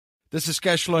This is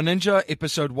Cashflow Ninja,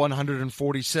 episode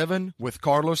 147 with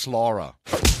Carlos Lara.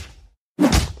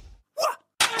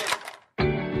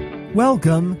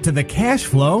 Welcome to the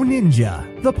Cashflow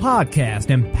Ninja, the podcast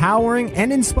empowering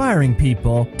and inspiring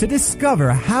people to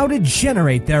discover how to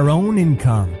generate their own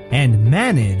income and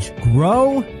manage,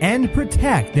 grow, and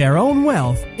protect their own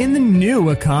wealth in the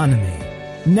new economy.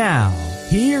 Now,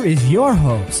 here is your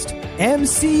host,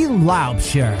 MC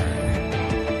Laubscher.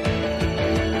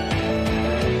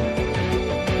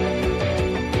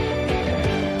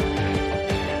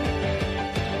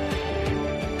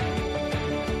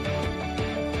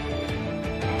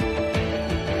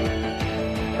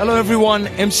 Hello everyone,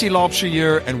 MC Laubscher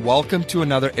here, and welcome to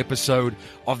another episode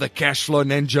of the Cashflow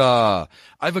Ninja.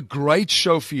 I have a great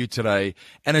show for you today,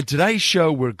 and in today's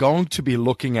show we're going to be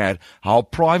looking at how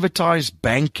privatized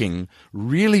banking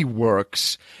really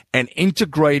works and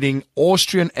integrating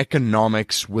Austrian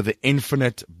economics with the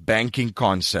infinite banking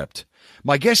concept.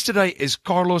 My guest today is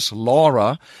Carlos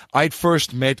Lara. I'd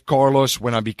first met Carlos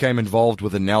when I became involved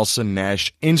with the Nelson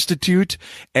Nash Institute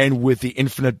and with the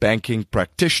Infinite Banking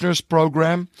Practitioners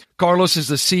Program. Carlos is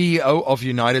the CEO of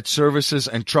United Services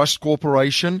and Trust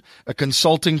Corporation, a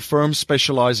consulting firm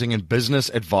specializing in business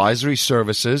advisory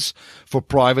services for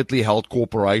privately held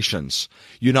corporations.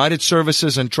 United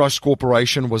Services and Trust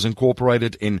Corporation was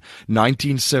incorporated in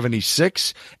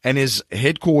 1976 and is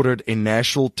headquartered in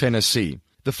Nashville, Tennessee.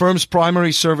 The firm's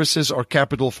primary services are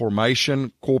capital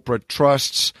formation, corporate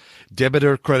trusts,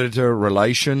 debtor-creditor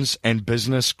relations, and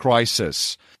business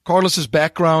crisis. Carlos's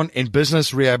background in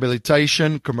business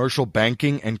rehabilitation, commercial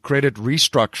banking, and credit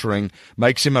restructuring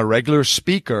makes him a regular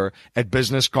speaker at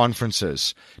business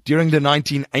conferences. During the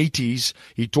 1980s,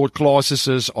 he taught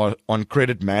classes on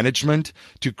credit management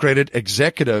to credit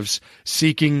executives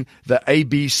seeking the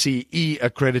ABCE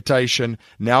accreditation,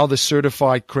 now the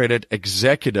Certified Credit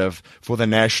Executive for the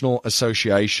National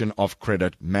Association of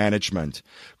Credit Management.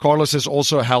 Carlos has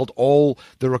also held all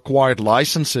the required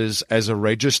licenses as a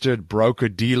registered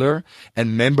broker-dealer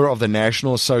and member of the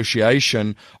National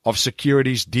Association of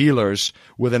Securities Dealers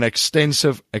with an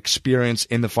extensive experience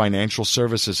in the financial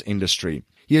services industry.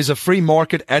 He is a free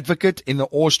market advocate in the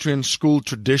Austrian school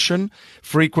tradition,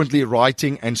 frequently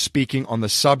writing and speaking on the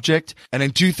subject. And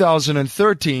in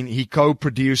 2013, he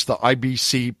co-produced the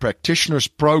ABCE Practitioners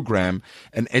Program,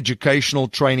 an educational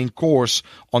training course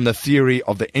on the theory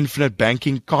of the infinite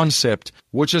banking concept,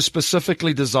 which is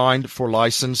specifically designed for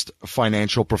licensed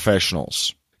financial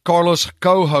professionals. Carlos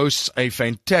co-hosts a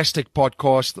fantastic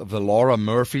podcast, The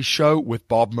Lara-Murphy Show with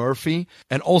Bob Murphy,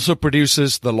 and also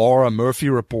produces the Lara-Murphy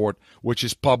Report, which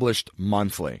is published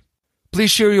monthly.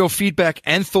 Please share your feedback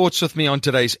and thoughts with me on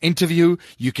today's interview.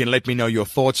 You can let me know your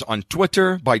thoughts on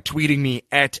Twitter by tweeting me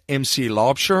at MC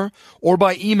Laubscher or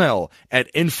by email at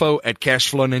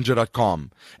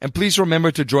info@cashflowninja.com. And please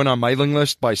remember to join our mailing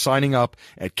list by signing up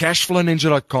at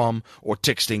cashflowninja.com or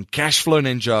texting Cashflow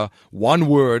Ninja, one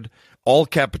word, all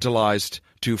capitalized,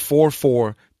 to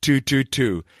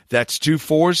 44222. That's 2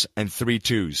 4s and 3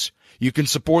 2s. You can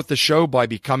support the show by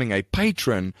becoming a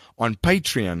patron on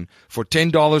Patreon for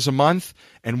 $10 a month.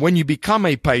 And when you become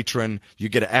a patron, you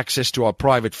get access to our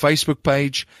private Facebook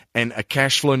page and a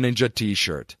Cashflow Ninja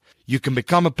t-shirt. You can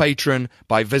become a patron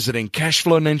by visiting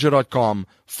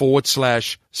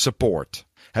cashflowninja.com/support.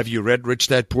 Have you read Rich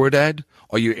Dad Poor Dad?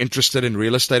 Are you interested in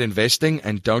real estate investing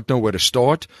and don't know where to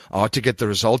start or how to get the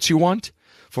results you want?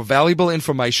 For valuable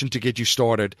information to get you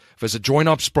started, visit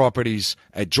JoinOps Properties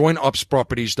at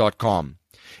joinopsproperties.com.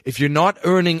 If you're not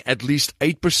earning at least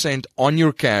 8% on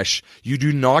your cash, you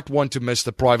do not want to miss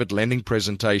the private lending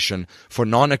presentation for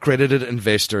non-accredited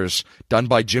investors done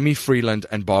by Jimmy Freeland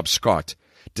and Bob Scott.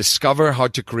 Discover how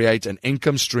to create an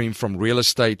income stream from real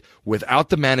estate without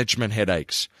the management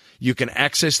headaches. You can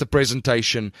access the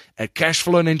presentation at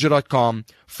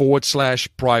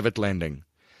cashflowninja.com/private lending.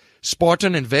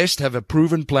 Spartan Invest have a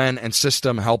proven plan and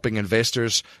system helping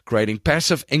investors creating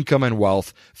passive income and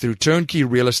wealth through turnkey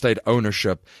real estate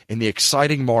ownership in the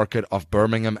exciting market of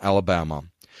Birmingham, Alabama.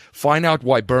 Find out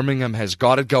why Birmingham has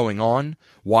got it going on,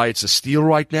 why it's a steal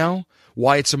right now,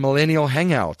 why it's a millennial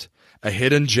hangout, a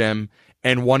hidden gem,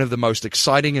 and one of the most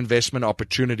exciting investment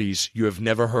opportunities you have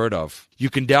never heard of. You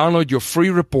can download your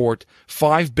free report,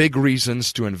 5 Big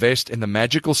Reasons to Invest in the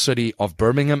Magical City of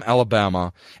Birmingham,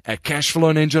 Alabama, at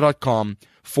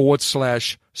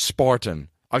cashflowninja.com/Spartan.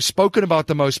 I've spoken about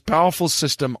the most powerful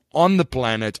system on the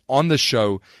planet on the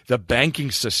show, the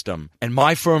banking system. And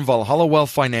my firm, Valhalla Wealth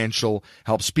Financial,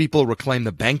 helps people reclaim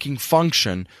the banking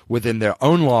function within their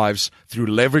own lives through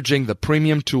leveraging the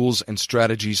premium tools and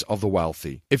strategies of the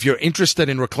wealthy. If you're interested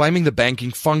in reclaiming the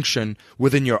banking function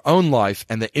within your own life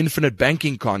and the infinite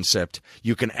banking concept,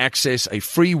 you can access a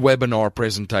free webinar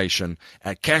presentation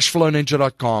at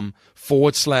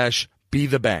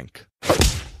cashflowninja.com/be-the-bank.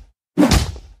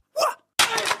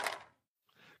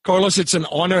 Carlos, it's an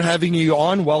honor having you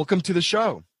on. Welcome to the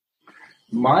show.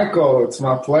 Michael, it's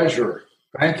my pleasure.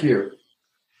 Thank you.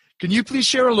 Can you please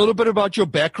share a little bit about your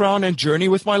background and journey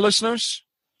with my listeners?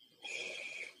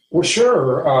 Well,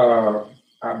 sure.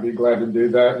 I'd be glad to do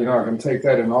that. You know, I can take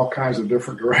that in all kinds of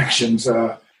different directions.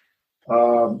 I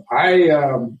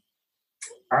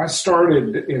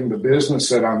started in the business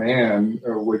that I'm in,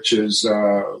 which is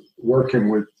working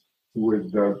with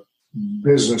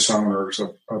business owners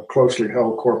of closely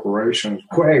held corporations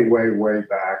way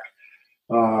back.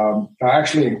 I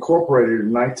actually incorporated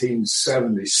in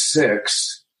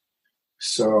 1976,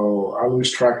 so I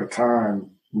lose track of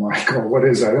time, Michael. What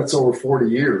is that? That's over 40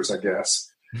 years, I guess.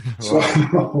 So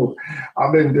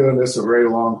I've been doing this a very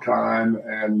long time,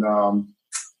 and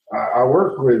I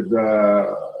work with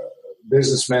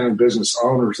businessmen and business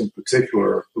owners in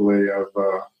particular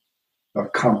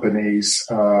of companies.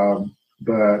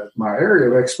 But my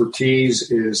area of expertise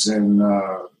is in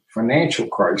financial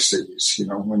crises. You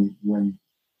know,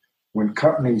 when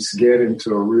companies get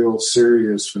into a real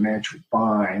serious financial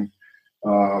bind,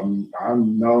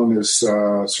 I'm known as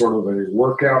sort of a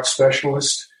workout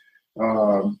specialist,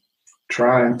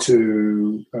 trying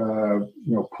to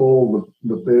pull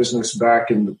the business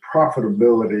back into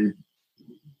profitability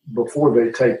before they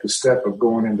take the step of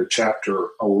going into Chapter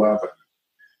 11.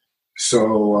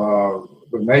 So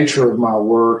the nature of my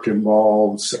work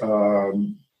involves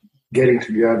getting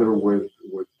together with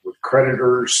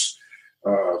creditors,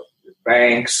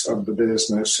 banks of the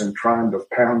business, and trying to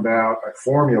pound out a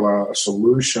formula, a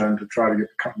solution to try to get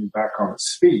the company back on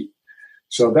its feet.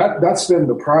 So that's been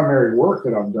the primary work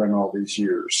that I've done all these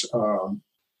years.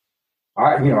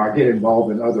 I get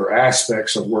involved in other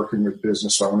aspects of working with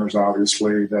business owners,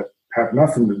 obviously, that have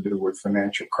nothing to do with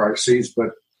financial crises,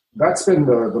 but that's been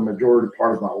the majority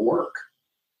part of my work.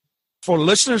 For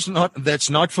listeners that's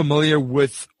not familiar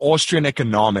with Austrian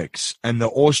economics and the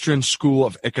Austrian school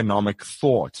of economic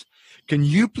thought, can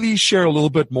you please share a little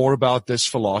bit more about this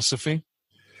philosophy?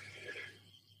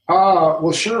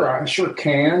 Well, sure. I sure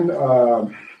can.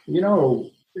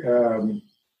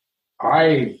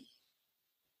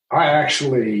 I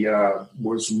actually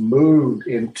was moved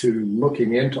into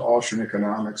looking into Austrian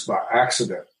economics by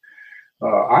accident.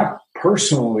 I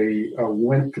personally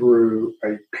went through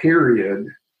a period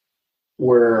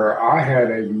where I had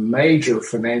a major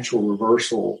financial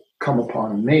reversal come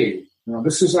upon me. You know,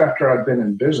 this is after I'd been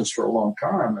in business for a long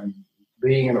time and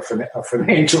being a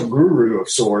financial guru of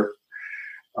sort.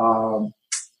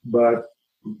 But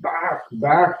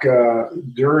back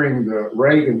during the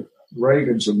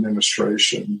Reagan's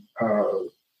administration,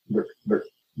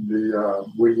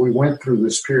 we went through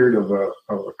this period of a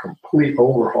complete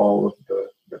overhaul of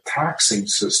the taxing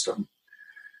system.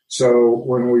 So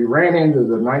when we ran into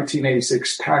the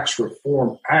 1986 Tax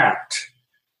Reform Act,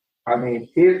 I mean,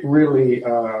 it really,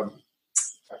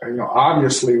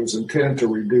 obviously it was intended to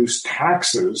reduce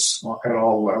taxes at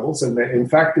all levels, and in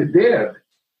fact it did.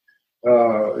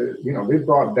 They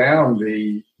brought down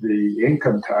the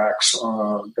income tax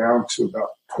down to about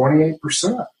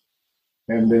 28%.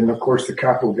 And then, of course, the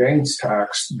capital gains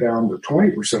tax down to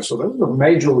 20%. So there was a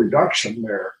major reduction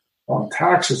there on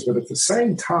taxes. But at the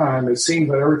same time, it seemed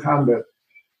that every time that,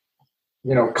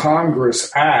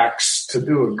 Congress acts to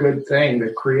do a good thing,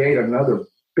 they create another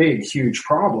big, huge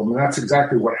problem. And that's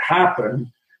exactly what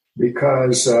happened,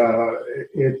 because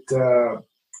it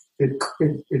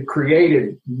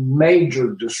created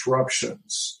major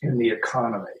disruptions in the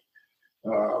economy.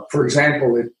 For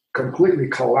example, it completely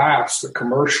collapsed the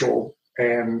commercial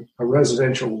and a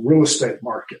residential real estate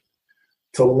market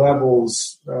to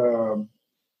levels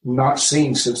not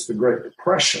seen since the Great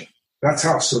Depression. That's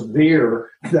how severe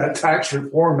that Tax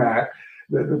Reform Act,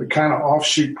 the kind of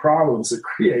offshoot problems it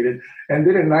created. And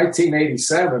then in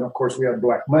 1987, of course, we had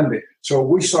Black Monday. So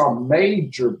we saw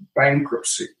major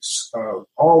bankruptcies of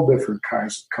all different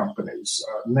kinds of companies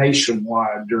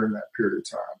nationwide during that period of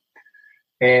time.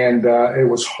 And it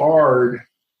was hard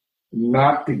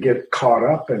not to get caught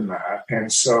up in that.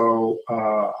 And so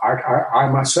I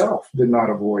myself did not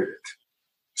avoid it.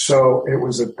 So it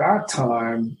was at that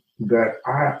time that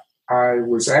I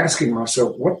was asking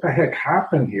myself, what the heck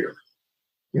happened here?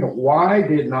 Why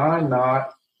did I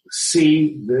not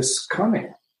see this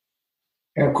coming.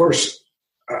 And of course,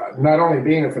 not only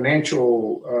being a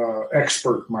financial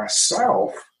expert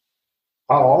myself,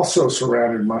 I also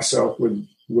surrounded myself with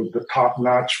the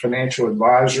top-notch financial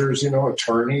advisors,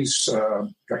 attorneys,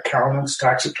 accountants,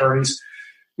 tax attorneys,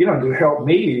 to help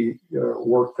me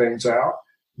work things out.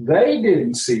 They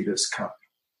didn't see this coming.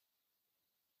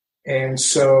 And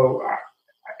so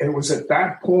it was at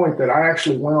that point that I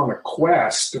actually went on a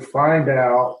quest to find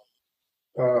out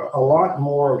a lot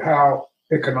more of how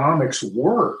economics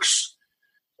works.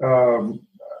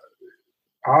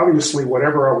 Obviously,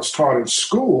 whatever I was taught in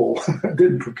school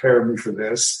didn't prepare me for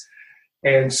this.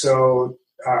 And so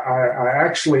I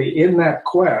actually, in that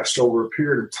quest, over a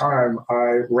period of time,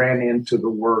 I ran into the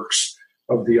works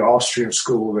of the Austrian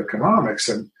School of Economics.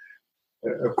 And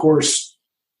of course,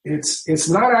 it's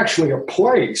not actually a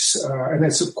place, and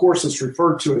it's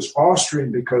referred to as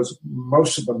Austrian because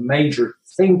most of the major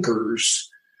thinkers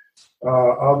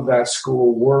of that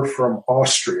school were from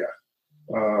Austria.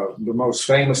 The most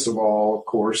famous of all, of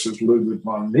course, is Ludwig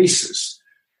von Mises.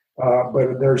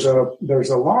 But there's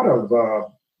a lot of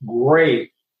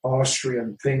great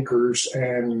Austrian thinkers,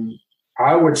 and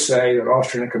I would say that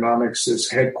Austrian economics is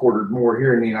headquartered more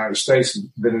here in the United States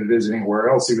than it is anywhere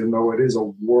else, even though it is a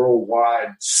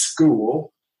worldwide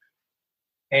school.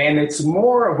 And it's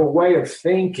more of a way of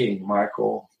thinking,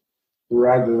 Michael,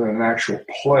 rather than an actual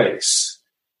place.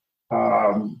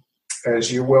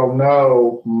 As you well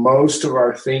know, most of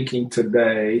our thinking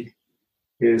today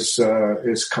is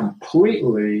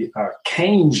completely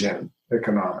Keynesian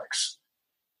economics.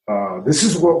 This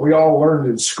is what we all learned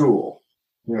in school.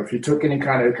 If you took any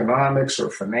kind of economics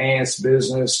or finance,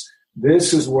 business,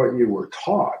 this is what you were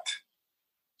taught.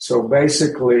 So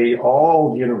basically,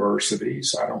 all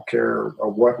universities, I don't care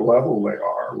at what level they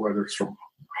are, whether it's from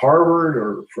Harvard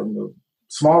or from the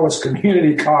smallest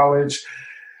community college,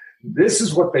 this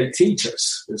is what they teach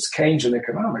us, is Keynesian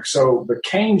economics. So the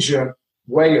Keynesian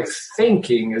way of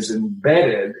thinking is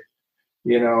embedded,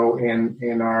 in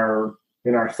our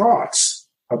thoughts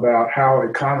about how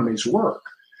economies work.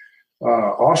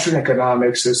 Austrian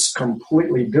economics is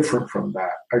completely different from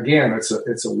that. Again,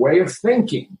 it's a way of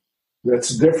thinking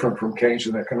that's different from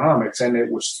Keynesian economics. And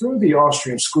it was through the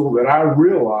Austrian school that I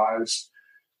realized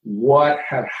what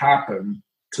had happened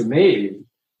to me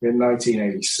in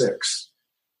 1986.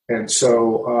 And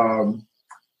so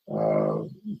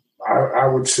I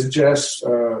would suggest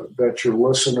that your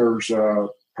listeners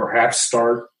perhaps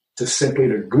start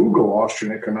to Google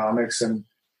Austrian economics, and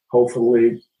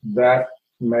hopefully that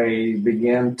may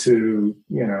begin to,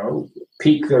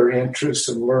 pique their interest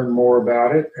and learn more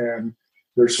about it. And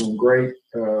there's some great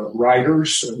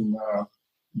writers and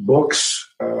books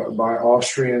by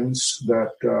Austrians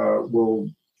that will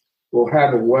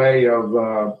have a way of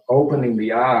opening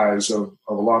the eyes of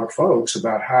a lot of folks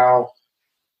about how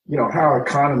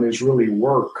economies really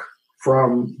work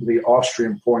from the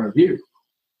Austrian point of view.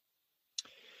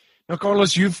 Now,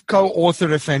 Carlos, you've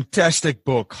co-authored a fantastic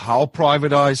book, How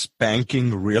Privatized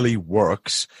Banking Really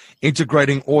Works,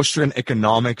 integrating Austrian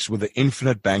economics with the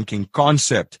infinite banking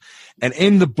concept. And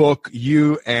in the book,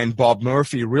 you and Bob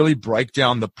Murphy really break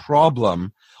down the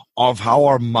problem of how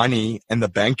our money and the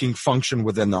banking function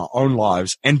within our own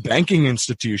lives, and banking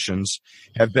institutions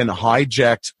have been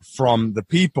hijacked from the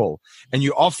people. And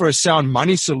you offer a sound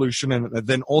money solution, and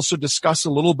then also discuss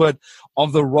a little bit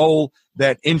of the role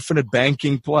that infinite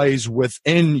banking plays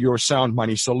within your sound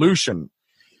money solution.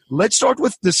 Let's start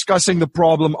with discussing the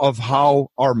problem of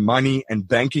how our money and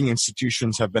banking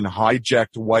institutions have been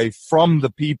hijacked away from the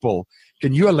people.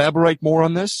 Can you elaborate more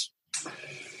on this?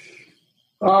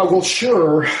 Well,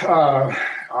 sure.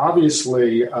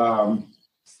 Obviously, and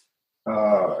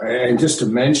just to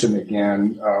mention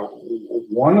again,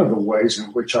 one of the ways in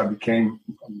which I became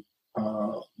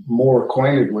more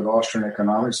acquainted with Austrian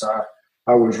economics,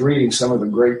 I was reading some of the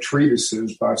great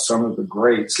treatises by some of the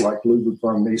greats like Ludwig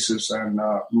von Mises and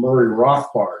Murray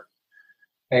Rothbard.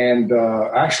 And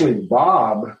actually,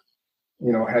 Bob,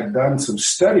 had done some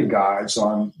study guides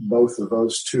on both of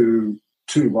those two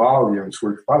volumes,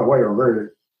 which, by the way, are very,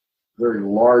 very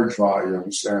large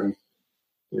volumes, and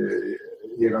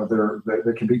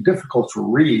they can be difficult to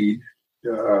read.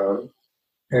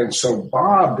 And so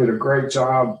Bob did a great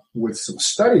job with some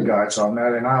study guides on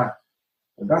that, and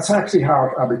that's actually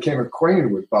how I became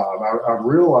acquainted with Bob. I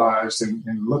realized in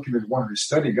looking at one of his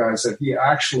study guides that he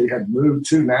actually had moved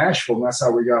to Nashville, and that's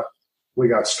how we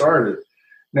got started.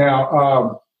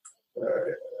 Now,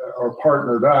 or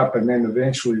partnered up, and then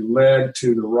eventually led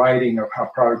to the writing of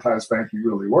How Privatized Banking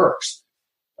Really Works.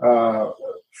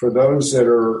 For those that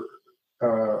are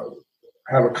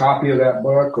have a copy of that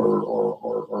book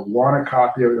or want a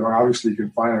copy of it, obviously you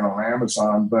can find it on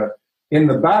Amazon. But in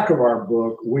the back of our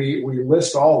book, we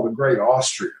list all the great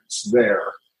Austrians there.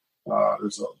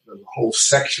 There's a whole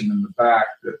section in the back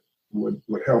that would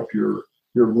help your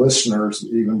listeners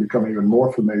even become even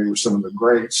more familiar with some of the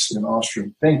greats in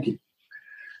Austrian thinking.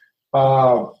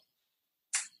 At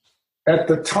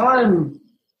the time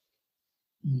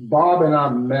Bob and I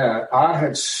met, I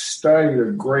had studied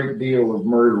a great deal of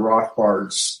Murray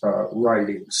Rothbard's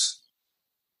writings.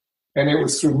 And it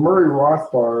was through Murray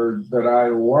Rothbard that I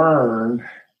learned,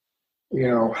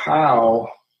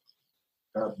 how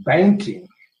banking,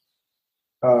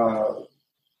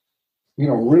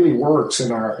 really works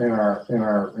in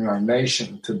our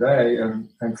nation today,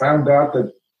 and found out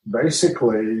that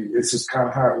basically this is kind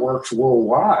of how it works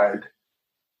worldwide.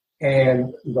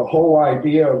 And the whole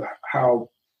idea of how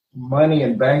money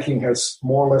and banking has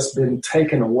more or less been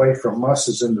taken away from us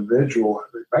as individuals,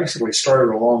 it basically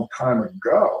started a long time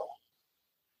ago.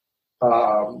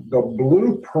 The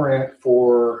blueprint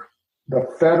for the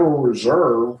Federal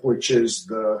Reserve, which is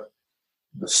the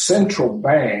central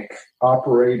bank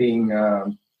operating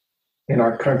in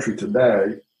our country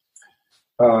today,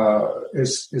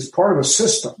 is part of a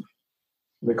system.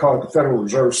 They call it the Federal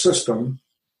Reserve System,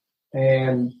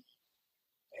 and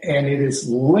it is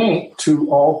linked to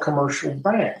all commercial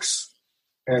banks.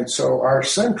 And so our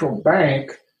central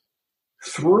bank,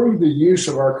 through the use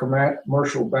of our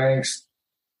commercial banks,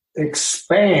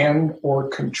 expand or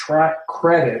contract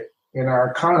credit in our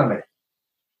economy.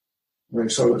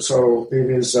 And so it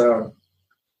is a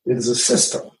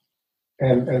system.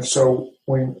 And so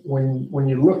when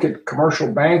you look at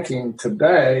commercial banking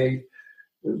today,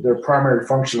 their primary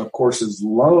function, of course, is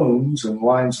loans and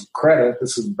lines of credit.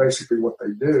 This is basically what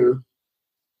they do.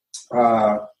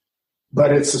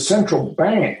 But it's a central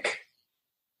bank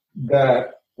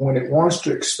that, when it wants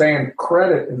to expand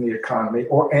credit in the economy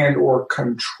or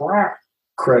contract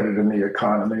credit in the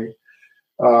economy,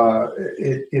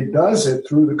 it does it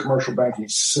through the commercial banking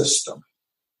system.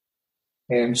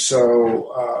 And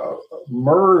so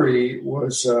Murray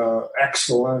was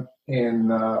excellent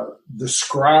in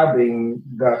describing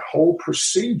that whole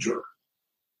procedure.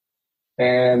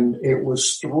 And it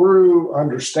was through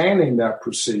understanding that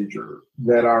procedure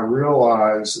that I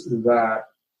realized that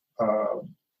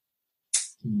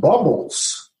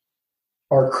bubbles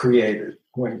are created.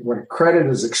 When credit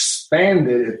is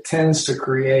expanded, it tends to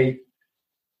create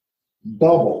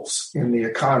bubbles in the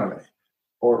economy,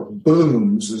 or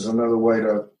booms is another way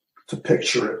to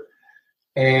picture it.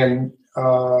 And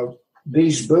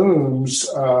these booms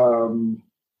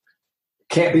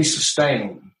can't be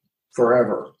sustained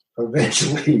forever.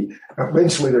 Eventually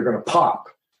they're going to pop.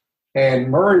 And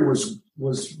Murray was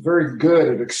very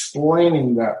good at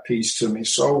explaining that piece to me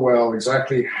so well,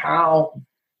 exactly how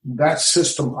that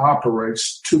system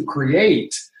operates to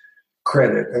create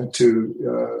credit and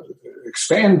to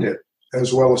expand it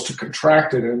as well as to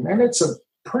contract it. And it's a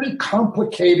pretty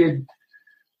complicated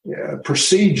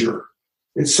procedure.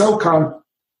 It's so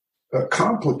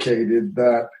complicated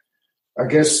that I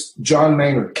guess John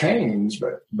Maynard Keynes,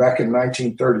 but back in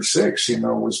 1936,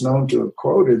 was known to have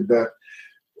quoted that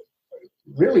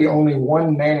really only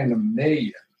one man in a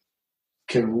million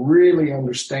can really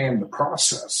understand the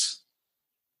process.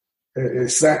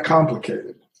 It's that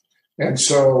complicated. And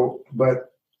so,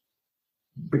 but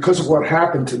because of what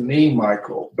happened to me,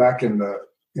 Michael, back in the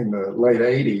late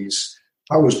 80s,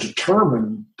 I was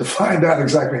determined to find out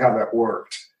exactly how that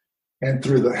worked. And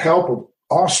through the help of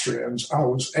Austrians, I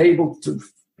was able to,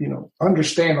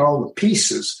 understand all the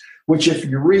pieces, which if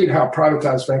you read how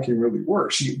privatized banking really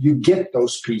works, you get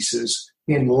those pieces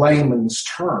in layman's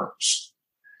terms.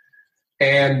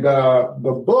 And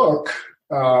the book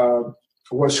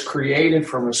was created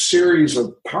from a series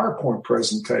of PowerPoint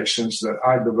presentations that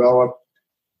I developed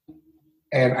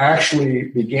and actually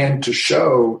began to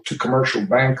show to commercial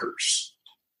bankers.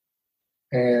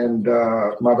 And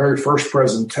my very first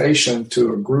presentation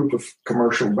to a group of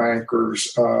commercial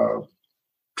bankers,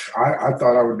 I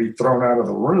thought I would be thrown out of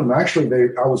the room.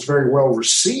 Actually, I was very well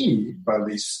received by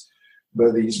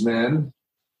these men.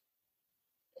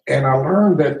 And I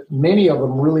learned that many of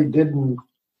them really didn't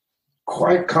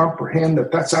quite comprehend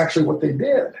that that's actually what they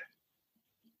did.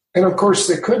 And of course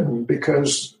they couldn't,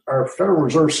 because our Federal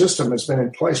Reserve System has been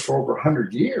in place for over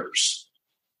 100 years.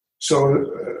 So,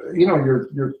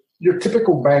 your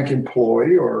typical bank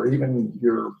employee or even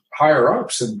your higher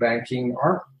ups in banking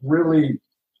aren't really,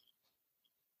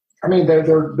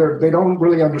 they don't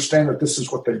really understand that this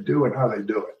is what they do and how they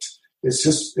do it.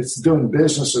 It's doing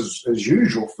business as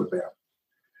usual for them.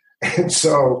 And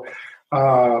so,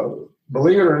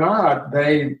 believe it or not,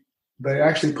 they they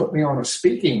actually put me on a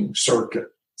speaking circuit.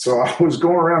 So I was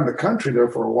going around the country there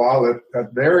for a while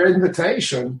at their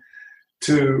invitation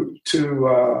to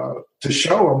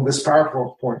show them this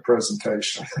PowerPoint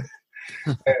presentation.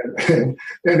 and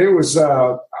it was,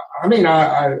 I'm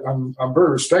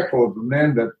very respectful of the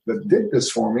men that did this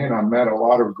for me. And I met a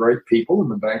lot of great people in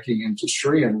the banking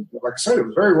industry. And like I said, it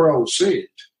was very well received.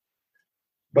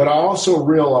 But I also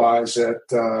realized that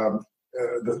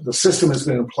the system has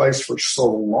been in place for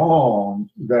so long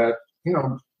that,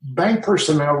 bank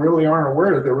personnel really aren't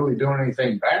aware that they're really doing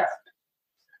anything bad.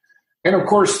 And of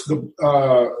course,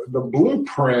 the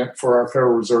blueprint for our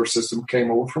Federal Reserve System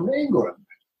came over from England.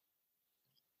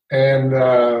 And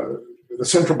the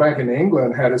central bank in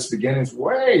England had its beginnings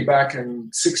way back in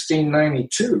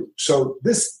 1692. So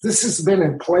this has been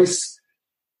in place.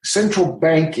 Central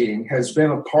banking has been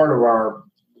a part of our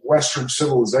Western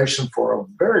civilization for a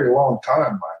very long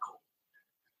time, Michael.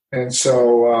 And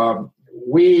so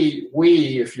we,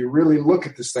 if you really look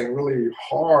at this thing really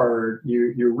hard,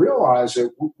 you realize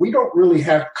that we don't really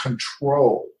have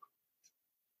control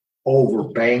over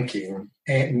banking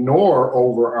nor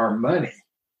over our money.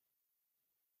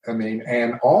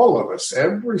 And all of us,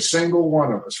 every single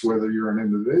one of us, whether you're an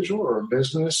individual or a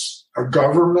business, a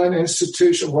government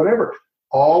institution, whatever,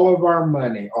 all of our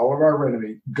money, all of our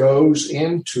revenue goes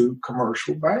into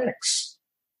commercial banks.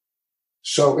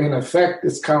 So in effect,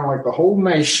 it's kind of like the whole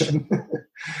nation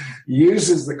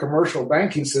uses the commercial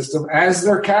banking system as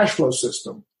their cash flow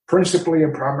system, principally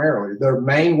and primarily, their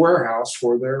main warehouse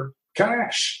for their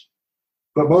cash.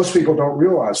 But most people don't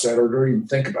realize that or don't even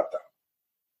think about that.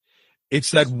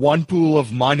 It's that one pool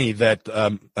of money that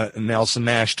Nelson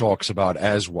Nash talks about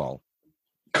as well.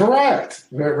 Correct.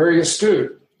 Very, very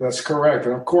astute. That's correct.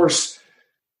 And of course,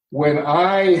 when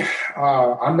I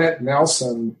met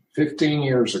Nelson 15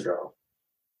 years ago,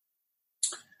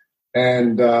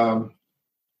 and I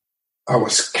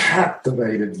was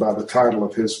captivated by the title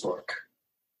of his book,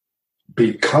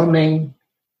 Becoming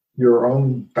Your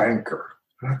Own Banker.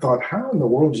 And I thought, how in the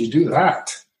world did you do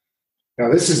that? Now,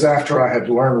 this is after I had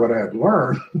learned what I had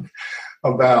learned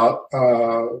about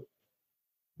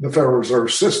the Federal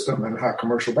Reserve System and how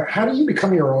commercial bank. How do you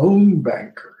become your own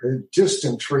banker? It just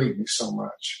intrigued me so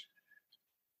much.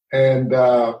 And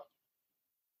the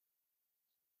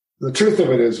truth of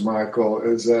it is, Michael,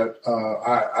 is that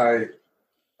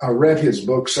I read his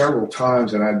book several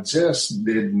times and I just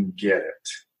didn't get it.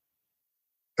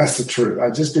 That's the truth.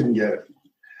 I just didn't get it.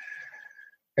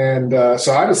 And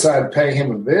so I decided to pay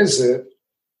him a visit.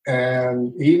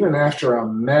 And even after I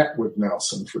met with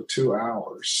Nelson for 2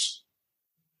 hours,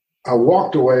 I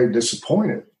walked away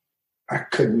disappointed. I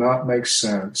could not make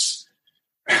sense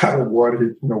out of what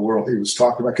in the world he was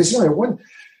talking about. Because,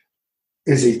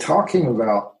 is he talking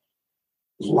about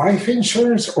life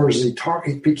insurance or is he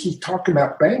talking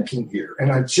about banking here?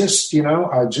 And I just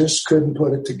couldn't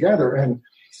put it together. And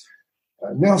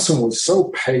Nelson was so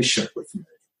patient with me.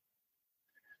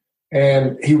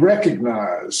 And he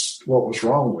recognized what was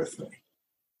wrong with me.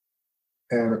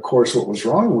 And of course, what was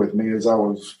wrong with me is I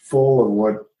was full of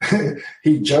what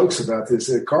he jokes about this.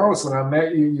 He said, Carlos, when I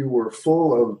met you, you were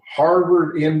full of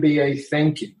Harvard MBA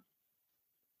thinking.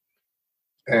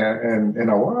 And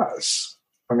I was.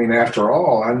 After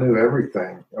all, I knew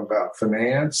everything about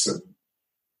finance and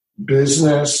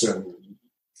business. And,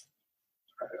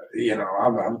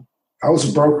 I was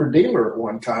a broker-dealer at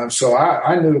one time. So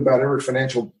I knew about every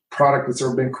financial product that's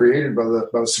ever been created by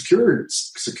the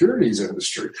securities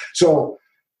industry. So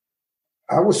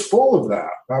I was full of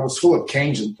that. I was full of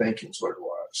Keynesian thinking is what it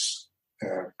was.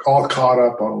 And all caught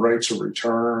up on rates of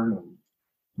return and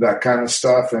that kind of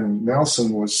stuff. And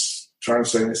Nelson was trying to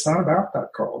say, it's not about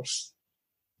that, Carlos.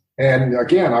 And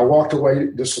again, I walked away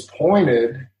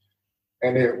disappointed.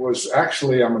 And it was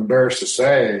actually, I'm embarrassed to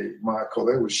say, Michael,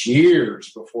 it was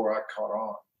years before I caught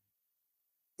on.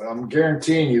 I'm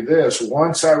guaranteeing you this.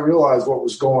 Once I realized what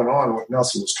was going on, what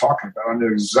Nelson was talking about, I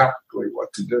knew exactly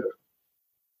what to do.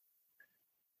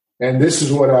 And this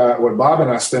is what Bob and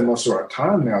I spend most of our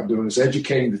time now doing is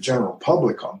educating the general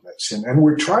public on this. And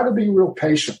we try to be real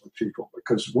patient with people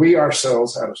because we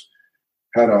ourselves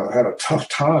had a tough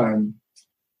time,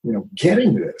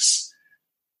 getting this.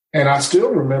 And I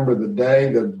still remember the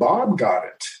day that Bob got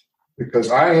it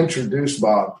because I introduced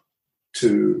Bob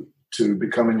to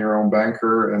becoming your own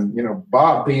banker. And,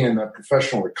 Bob being a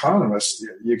professional economist,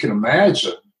 you can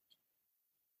imagine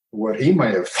what he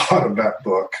may have thought of that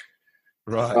book.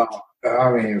 Right.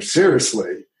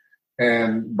 Seriously.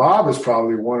 And Bob is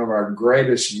probably one of our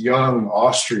greatest young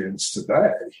Austrians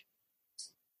today.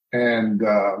 And,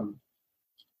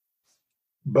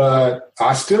 but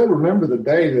I still remember the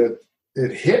day that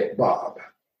it hit Bob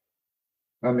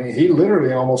I mean, he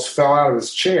literally almost fell out of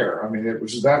his chair. I mean, it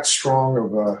was that strong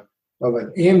of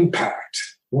an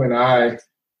impact when I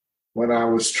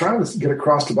was trying to get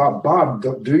across to Bob,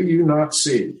 do you not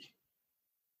see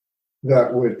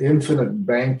that with infinite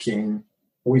banking,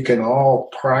 we can all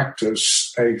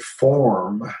practice a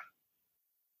form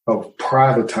of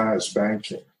privatized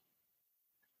banking?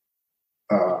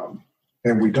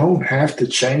 And we don't have to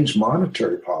change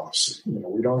monetary policy.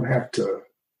 We don't have to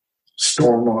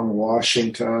storm on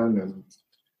Washington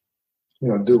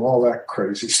and, do all that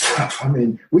crazy stuff. I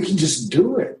mean, we can just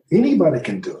do it. Anybody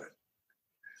can do it.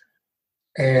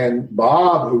 And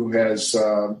Bob, who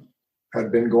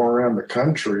had been going around the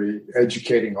country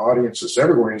educating audiences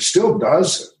everywhere, and he still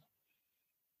does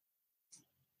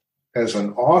it. As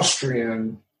an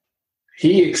Austrian,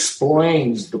 he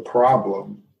explains the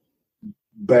problem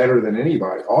better than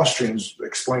anybody. Austrians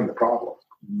explain the problem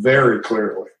very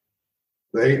clearly.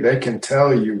 They can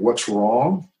tell you what's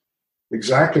wrong,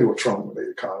 exactly what's wrong with the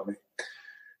economy.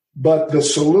 But the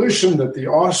solution that the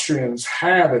Austrians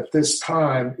have at this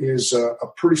time is a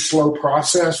pretty slow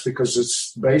process because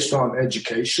it's based on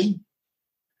education,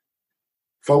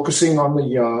 focusing on the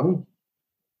young,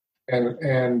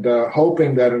 and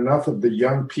hoping that enough of the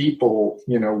young people,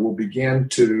 will begin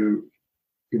to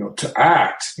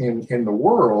act in the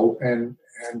world and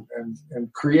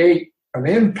create an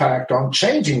impact on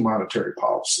changing monetary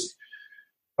policy.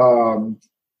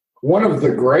 One of the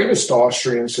greatest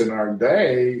Austrians in our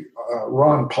day,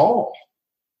 Ron Paul.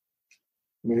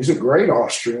 I mean, he's a great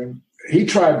Austrian. He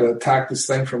tried to attack this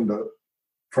thing from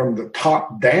the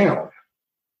top down.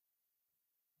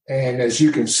 And as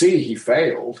you can see, he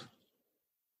failed.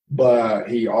 But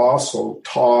he also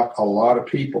taught a lot of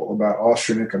people about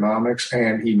Austrian economics,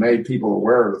 and he made people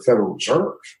aware of the Federal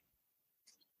Reserve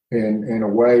in a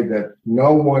way that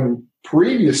no one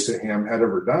previous to him had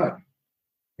ever done,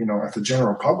 at the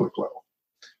general public level.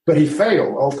 But he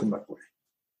failed ultimately.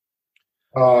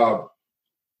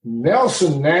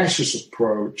 Nelson Nash's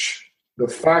approach, the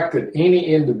fact that any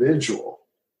individual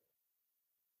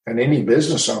and any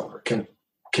business owner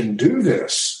can do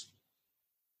this,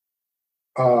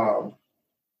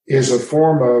 is a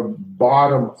form of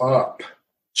bottom-up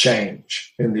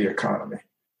change in the economy.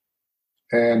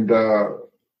 And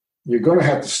you're going to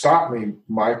have to stop me,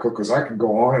 Michael, because I can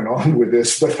go on and on with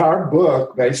this. But our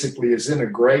book basically is an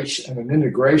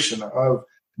integration of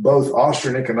both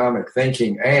Austrian economic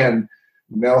thinking and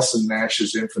Nelson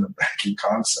Nash's infinite banking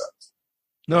concept.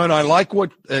 No, and I like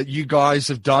what you guys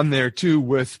have done there too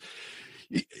with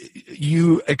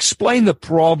you explain the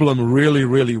problem really,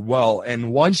 really well.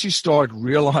 And once you start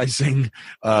realizing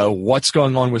what's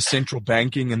going on with central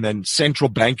banking, and then central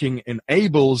banking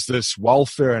enables this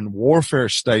welfare and warfare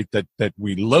state that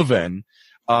we live in,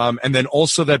 and then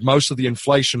also that most of the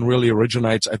inflation really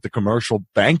originates at the commercial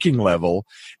banking level,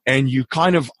 and you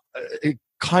kind of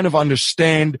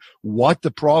understand what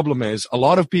the problem is. A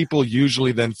lot of people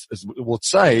usually then will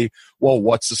say, well,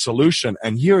 what's the solution?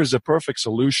 And here is a perfect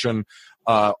solution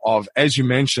of, as you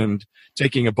mentioned,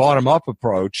 taking a bottom-up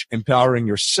approach, empowering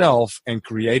yourself, and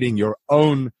creating your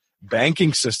own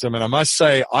banking system. And I must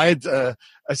say, I had a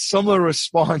similar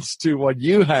response to what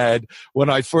you had when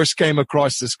I first came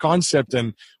across this concept.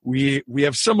 And we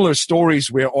have similar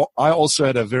stories where I also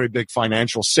had a very big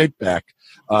financial setback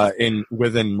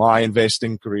within my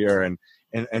investing career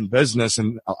and business.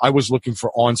 And I was looking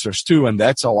for answers too. And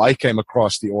that's how I came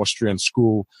across the Austrian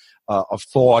school of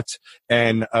thought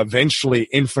and eventually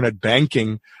infinite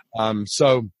banking.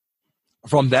 So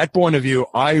from that point of view,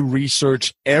 I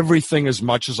research everything as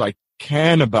much as I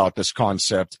can about this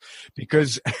concept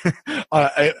because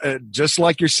just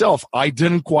like yourself, I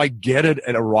didn't quite get it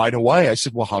right away. I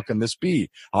said, well, how can this be?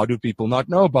 How do people not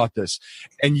know about this?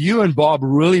 And you and Bob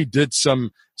really did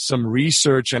some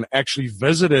research and actually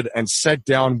visited and sat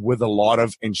down with a lot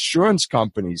of insurance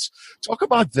companies. Talk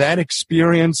about that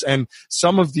experience and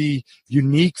some of the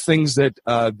unique things that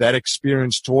that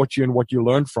experience taught you and what you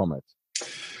learned from it.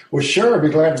 Well, sure. I'd be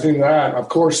glad to do that. Of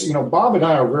course, Bob and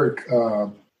I are very,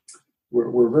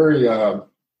 we're very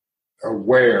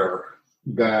aware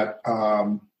that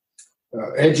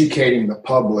educating the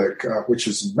public, which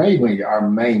is mainly our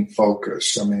main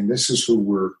focus. I mean, this is who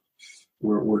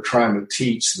we're trying to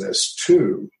teach this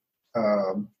to.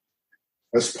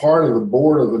 As part of the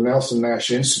board of the Nelson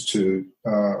Nash Institute,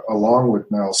 along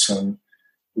with Nelson,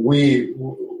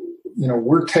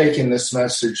 we're taking this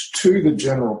message to the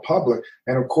general public.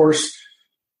 And of course,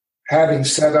 having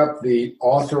set up the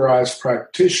authorized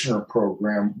practitioner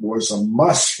program was a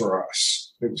must for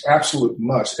us. It was absolute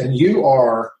must. And you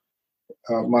are,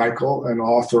 Michael, an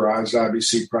authorized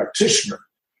IBC practitioner.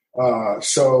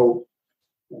 So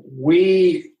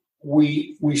we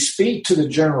speak to the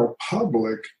general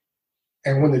public,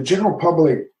 and when the general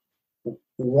public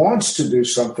wants to do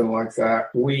something like that,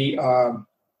 we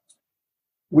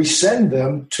send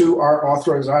them to our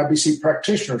authorized IBC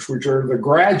practitioners, which are the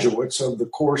graduates of the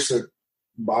course that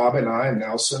Bob and I, and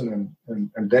Nelson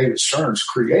and David Stearns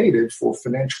created for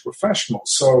financial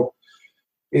professionals. So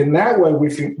in that way,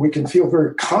 we can feel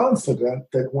very confident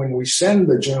that when we send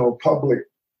the general public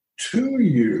to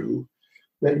you,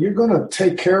 that you're going to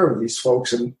take care of these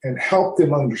folks and help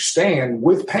them understand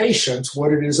with patience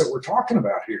what it is that we're talking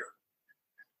about here.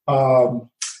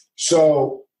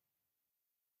 So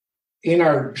in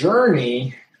our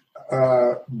journey,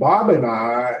 Bob and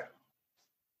I,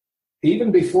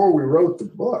 even before we wrote the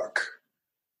book,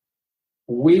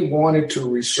 we wanted to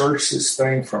research this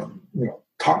thing from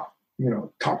top to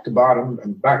bottom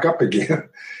and back up again.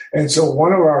 And so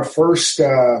one of our first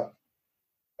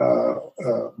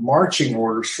marching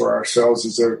orders for ourselves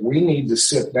is that we need to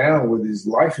sit down with these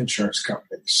life insurance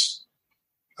companies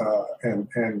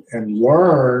and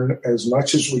learn as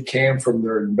much as we can from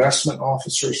their investment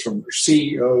officers, from their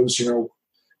CEOs,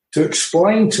 to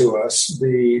explain to us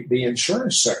the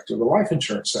insurance sector, the life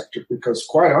insurance sector, because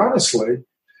quite honestly,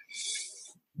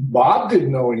 Bob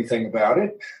didn't know anything about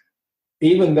it,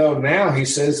 even though now he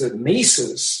says that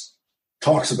Mises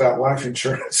talks about life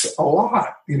insurance a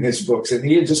lot in his books, and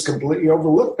he had just completely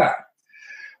overlooked that.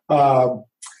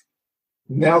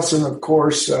 Nelson, of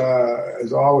course,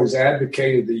 has always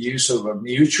advocated the use of a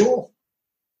mutual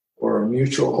or a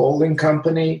mutual holding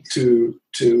company to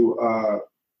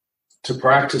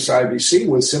practice IBC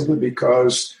with, simply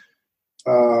because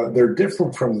they're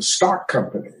different from the stock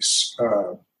companies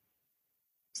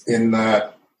in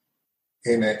that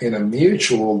in a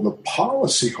mutual, the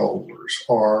policyholders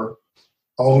are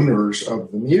owners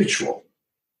of the mutual,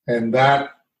 and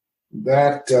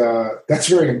that's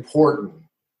very important,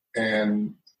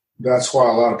 and that's why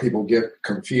a lot of people get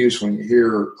confused when you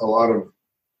hear a lot of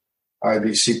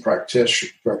IBC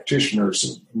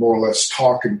practitioners more or less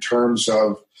talk in terms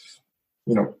of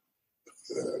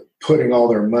putting all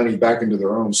their money back into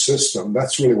their own system.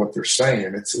 That's really what they're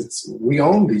saying. It's we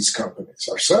own these companies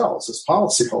ourselves as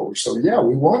policyholders. So yeah,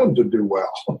 we want them to do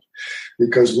well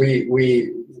because we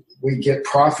get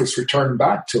profits returned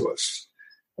back to us.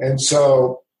 And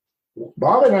so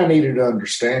Bob and I needed to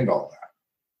understand all that.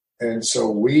 And so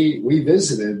we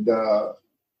visited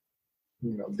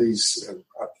these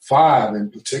 5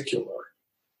 in particular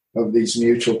of these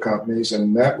mutual companies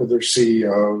and met with their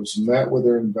CEOs, met with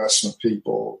their investment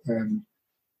people, and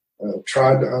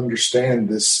tried to understand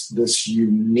this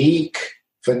unique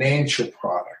financial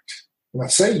product. And I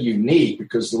say unique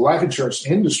because the life insurance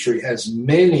industry has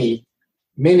many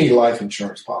life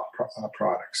insurance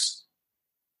products.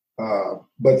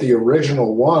 But the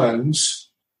original ones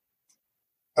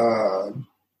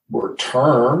were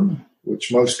term,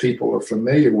 which most people are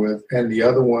familiar with, and the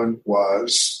other one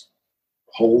was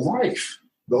whole life.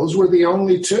 Those were the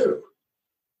only 2.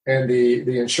 And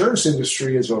the insurance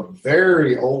industry is a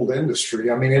very old industry.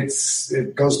 I mean,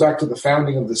 it goes back to the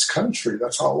founding of this country.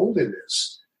 That's how old it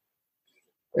is.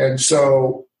 And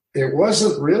so it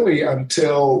wasn't really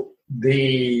until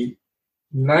the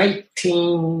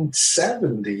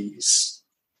 1970s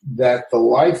that the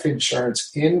life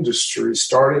insurance industry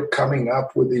started coming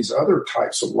up with these other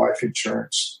types of life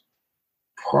insurance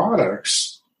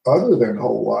products other than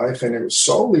whole life, and it was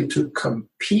solely to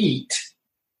compete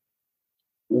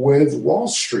with Wall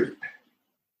Street,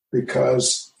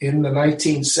 because in the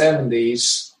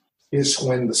 1970s is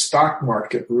when the stock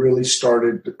market really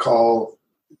started to call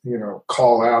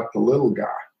out the little guy.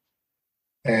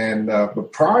 And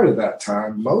but prior to that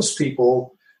time, most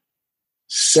people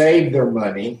saved their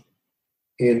money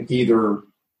in either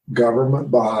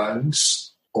government bonds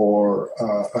or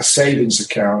a savings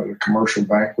account at a commercial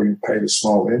bank where you paid a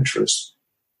small interest.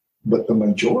 But the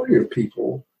majority of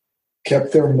people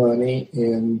kept their money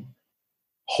in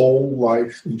whole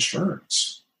life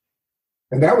insurance.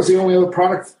 And that was the only other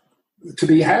product to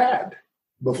be had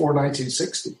before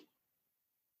 1960.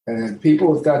 And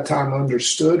people at that time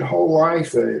understood whole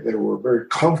life. They were very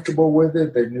comfortable with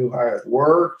it. They knew how it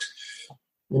worked.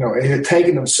 It had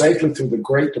taken them safely through the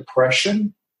Great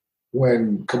Depression,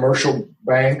 when commercial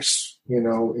banks,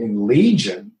 in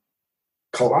Legion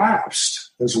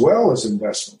collapsed, as well as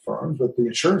investment firms. But the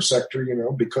insurance sector,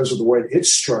 because of the way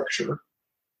it's structured,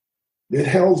 it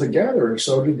held together, and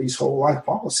so did these whole life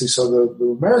policies. So the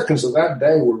Americans of that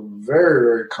day were very,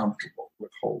 very comfortable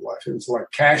with whole life. It was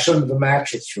like cash under the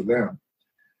mattress for them.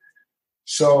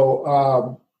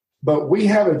 So, but we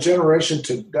have a generation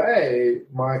today,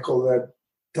 Michael, that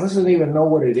doesn't even know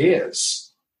what it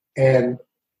is. And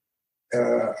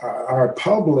our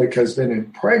public has been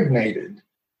impregnated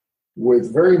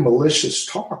with very malicious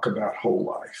talk about whole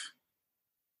life.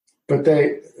 But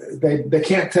they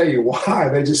can't tell you why.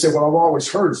 They just say, well, I've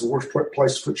always heard it's the worst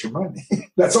place to put your money.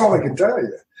 That's all they can tell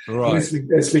you. Right.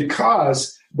 It's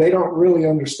because they don't really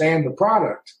understand the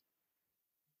product.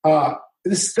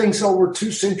 This thing's over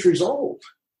 2 centuries old.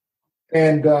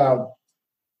 And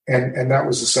that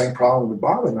was the same problem with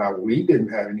Bob and I. We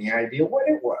didn't have any idea what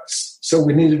it was. So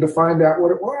we needed to find out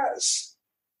what it was.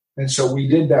 And so we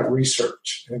did that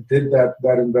research and did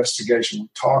that investigation. We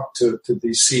talked to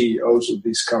these CEOs of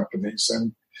these companies,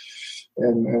 and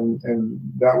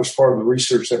that was part of the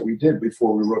research that we did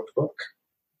before we wrote the book.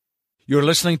 You're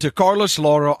listening to Carlos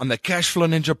Lara on the Cashflow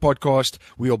Ninja podcast.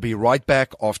 We'll be right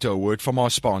back after a word from our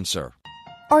sponsor.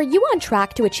 Are you on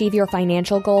track to achieve your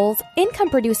financial goals?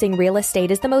 Income-producing real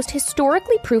estate is the most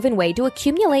historically proven way to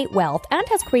accumulate wealth and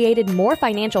has created more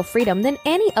financial freedom than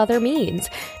any other means.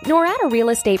 Norada Real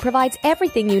Estate provides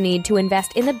everything you need to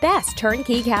invest in the best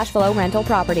turnkey cash flow rental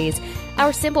properties.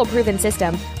 Our simple, proven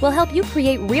system will help you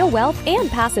create real wealth and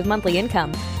passive monthly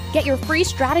income. Get your free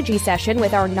strategy session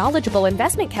with our knowledgeable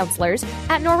investment counselors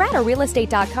at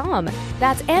noradarealestate.com.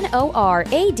 That's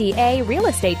NORADA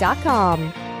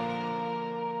realestate.com.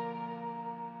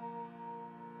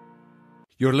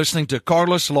 You're listening to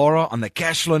Carlos Lara on the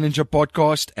Cashflow Ninja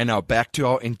podcast, and now back to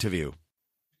our interview.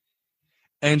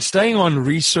 And staying on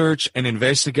research and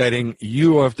investigating,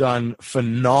 you have done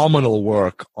phenomenal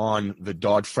work on the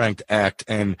Dodd-Frank Act,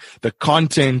 and the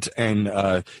content and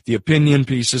the opinion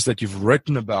pieces that you've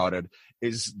written about it.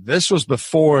 This was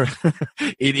before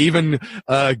it even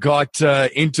got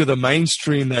into the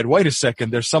mainstream that, wait a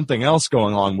second, there's something else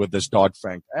going on with this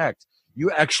Dodd-Frank Act. You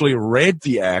actually read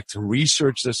the act,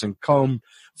 researched this, and combed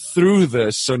through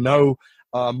this, so know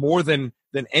more than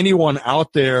anyone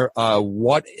out there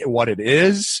what it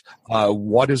is,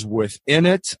 what is within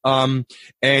it, and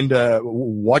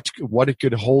what it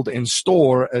could hold in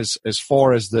store as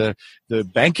far as the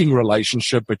banking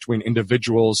relationship between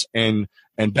individuals and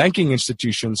banking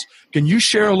institutions. Can you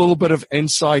share a little bit of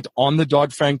insight on the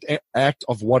Dodd-Frank Act,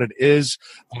 of what it is,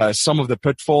 some of the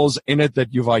pitfalls in it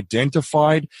that you've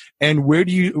identified, and what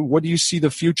do you see the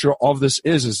future of this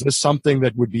is? Is this something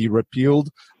that would be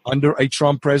repealed under a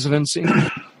Trump presidency?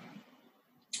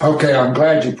 Okay, I'm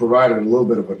glad you provided a little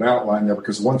bit of an outline there,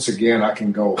 because once again, I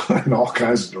can go in all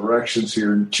kinds of directions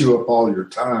here and chew up all your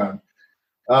time.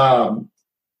 I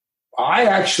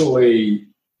actually,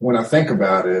 when I think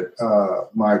about it,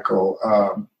 Michael,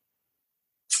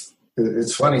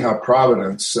 it's funny how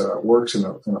Providence works in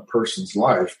a person's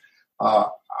life.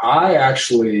 I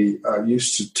actually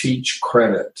used to teach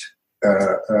credit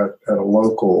at a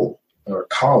local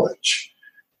college.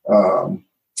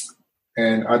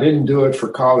 And I didn't do it for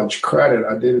college credit.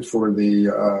 I did it for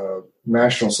the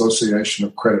National Association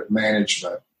of Credit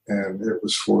Management, and it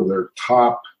was for their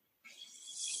top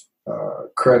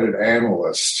credit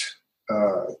analyst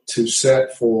to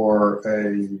set for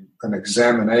an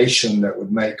examination that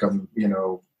would make them,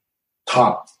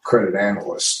 top credit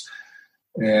analysts.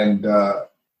 And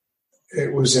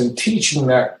it was in teaching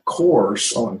that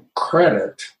course on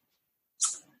credit,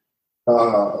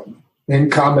 in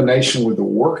combination with the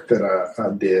work that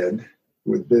I did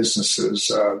with businesses,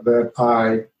 that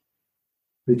I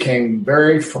became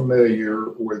very familiar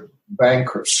with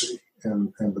bankruptcy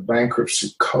and the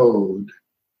bankruptcy code.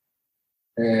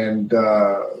 And,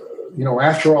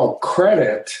 after all,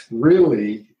 credit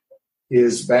really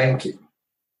is banking.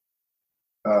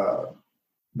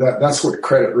 That's what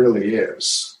credit really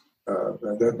is.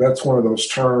 That's one of those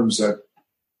terms that,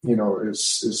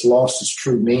 is lost its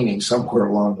true meaning somewhere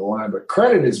along the line. But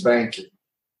credit is banking.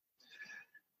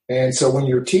 And so when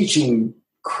you're teaching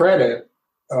credit,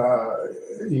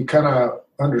 you kind of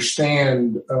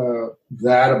understand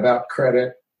that about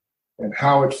credit and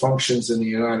how it functions in the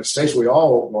United States. We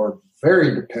all are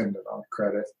very dependent on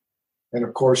credit. And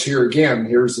of course,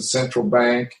 here's the central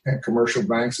bank and commercial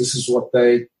banks. This is what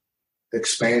they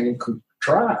expand and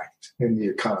contract in the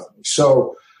economy.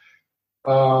 So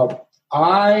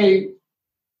I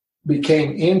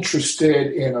became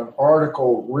interested in an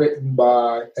article written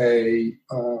by a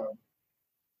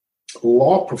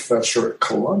law professor at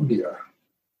Columbia.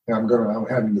 And I'm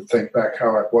having to think back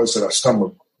how it was that I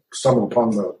stumbled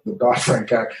upon the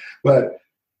Dodd-Frank Act. But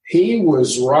he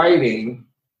was writing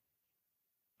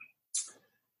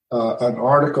an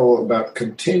article about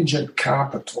contingent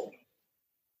capital.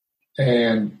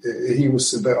 And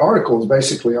the article was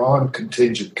basically on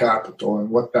contingent capital and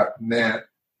what that meant.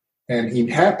 And he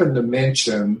happened to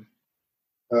mention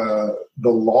the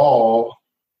law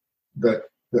that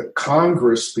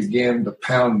Congress began to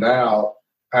pound out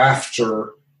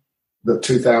after the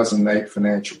 2008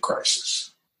 financial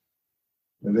crisis.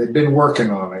 And they'd been working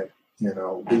on it.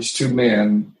 These two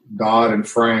men, Dodd and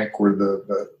Frank, were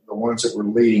the ones that were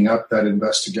leading up that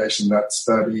investigation, that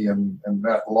study, and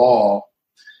that law.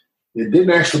 It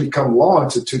didn't actually become law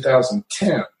until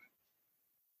 2010.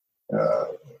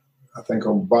 I think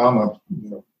Obama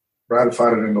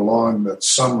ratified it into law in the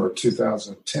summer of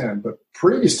 2010. But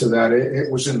previous to that,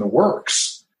 it was in the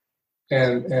works.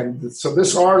 And so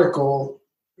this article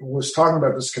was talking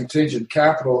about this contingent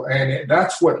capital, and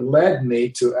that's what led me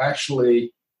to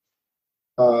actually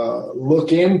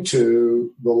look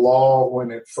into the law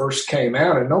when it first came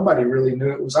out, and nobody really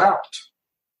knew it was out.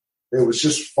 It was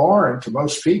just foreign to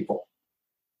most people.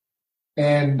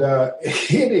 And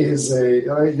it is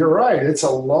you're right, it's a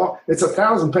law. It's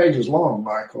 1,000 pages long,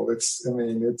 Michael. It's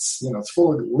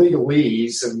full of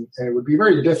legalese, and it would be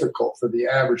very difficult for the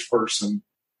average person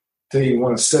to even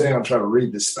want to sit down and try to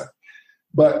read this thing.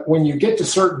 But when you get to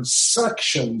certain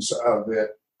sections of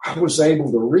it, I was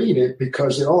able to read it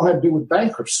because it all had to do with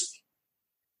bankruptcy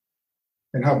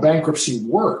and how bankruptcy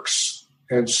works.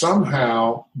 And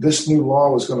somehow this new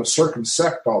law was going to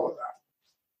circumvent all of that.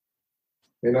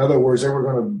 In other words, they were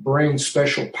going to bring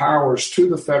special powers to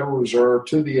the Federal Reserve,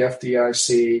 to the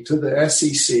FDIC, to the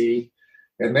SEC,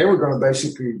 and they were going to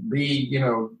basically be,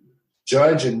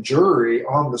 judge and jury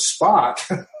on the spot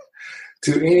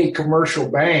to any commercial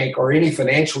bank or any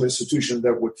financial institution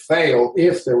that would fail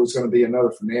if there was going to be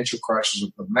another financial crisis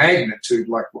of the magnitude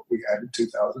like what we had in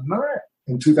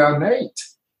 2008.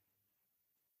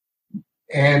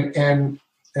 And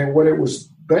what it was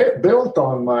built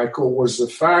on, Michael, was the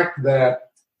fact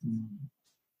that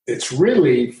it's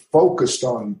really focused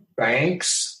on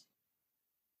banks,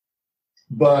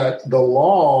 but the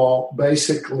law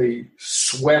basically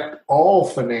swept all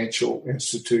financial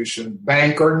institutions,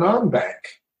 bank or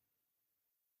non-bank.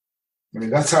 I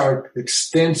mean, that's how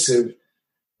extensive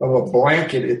of a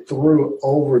blanket it threw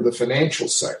over the financial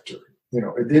sector.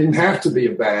 It didn't have to be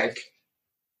a bank.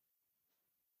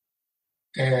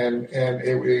 And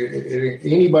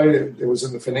anybody that was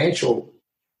in the financial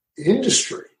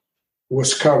industry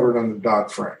was covered under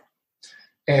Dodd-Frank.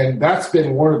 And that's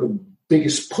been one of the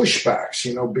biggest pushbacks,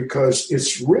 because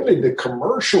it's really the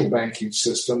commercial banking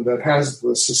system that has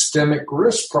the systemic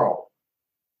risk problem.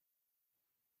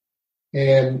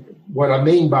 And what I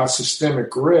mean by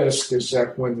systemic risk is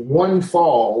that when one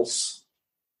falls,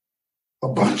 a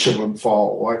bunch of them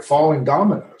fall, like falling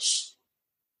dominoes.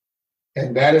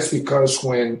 And that is because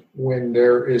when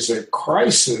there is a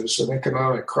crisis, an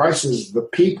economic crisis, the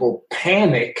people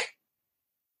panic.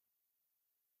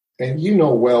 And you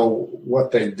know well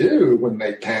what they do when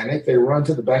they panic. They run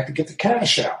to the bank to get the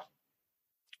cash out.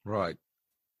 Right.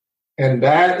 And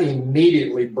that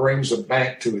immediately brings a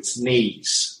bank to its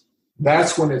knees.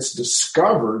 That's when it's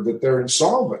discovered that they're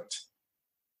insolvent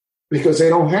because they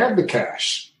don't have the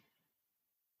cash.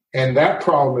 And that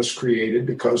problem is created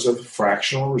because of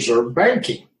fractional reserve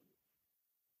banking,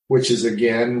 which is,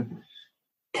 again,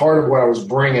 part of what I was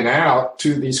bringing out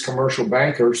to these commercial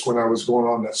bankers when I was going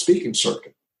on that speaking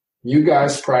circuit. You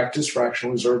guys practice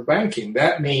fractional reserve banking.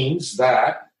 That means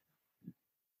that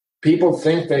people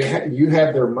think you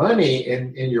have their money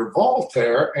in your vault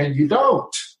there, and you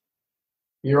don't.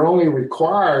 You're only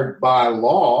required by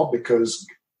law because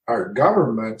our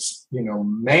governments,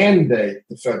 mandate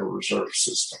the Federal Reserve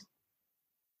System.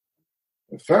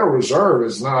 The Federal Reserve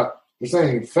is not, there's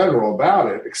nothing federal about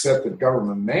it except that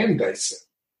government mandates it.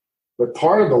 But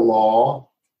part of the law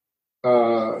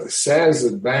says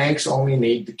that banks only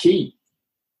need to keep,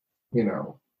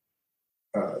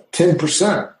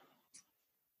 10%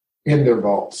 in their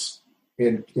vaults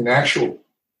in actual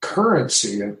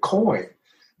currency and coin.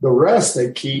 The rest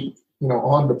they keep,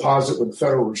 on deposit with the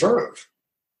Federal Reserve.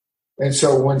 And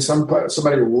so when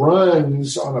somebody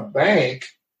runs on a bank,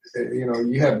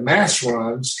 you have mass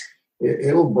runs,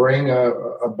 it'll bring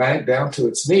a bank down to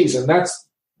its knees. And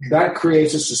that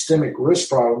creates a systemic risk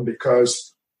problem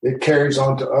because it carries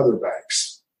on to other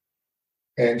banks.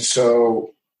 And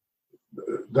so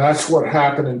that's what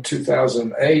happened in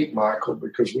 2008, Michael,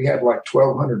 because we had like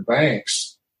 1,200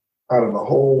 banks out of the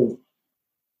whole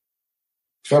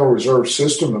Federal Reserve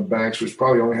system of banks, which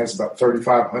probably only has about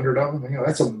 3,500 of them.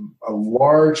 That's a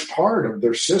large part of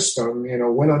their system,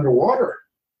 went underwater.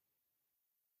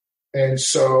 And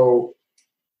so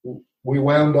we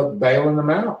wound up bailing them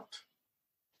out.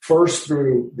 First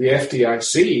through the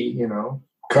FDIC,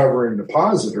 covering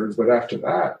depositors, but after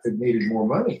that, it needed more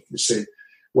money, you see.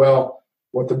 Well,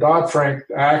 what the Dodd-Frank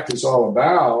Act is all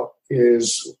about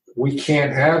is we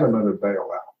can't have another bailout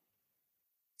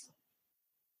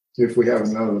if we have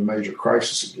another major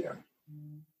crisis again.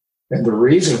 And the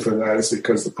reason for that is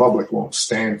because the public won't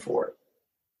stand for it.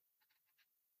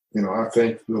 I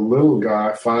think the little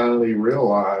guy finally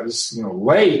realized,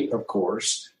 late, of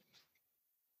course,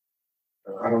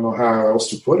 I don't know how else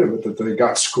to put it, but that they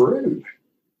got screwed.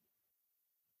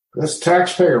 That's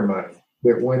taxpayer money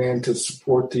that went in to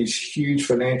support these huge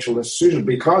financial institutions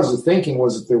because the thinking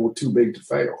was that they were too big to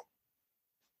fail.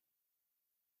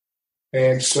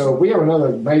 And so we have another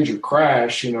major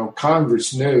crash.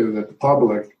 Congress knew that the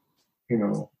public,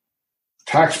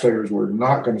 taxpayers were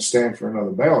not going to stand for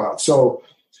another bailout. So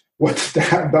what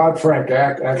the Dodd-Frank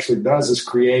Act actually does is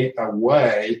create a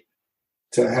way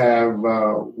to have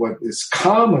what is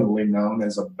commonly known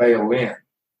as a bail-in.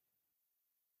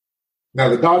 Now,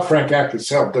 the Dodd-Frank Act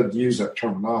itself doesn't use that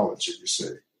terminology, you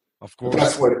see. Of course.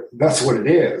 That's what it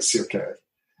is, okay?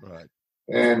 Right.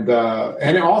 And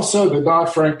also the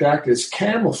Dodd-Frank Act is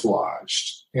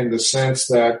camouflaged in the sense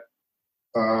that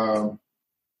the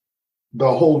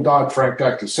whole Dodd-Frank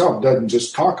Act itself doesn't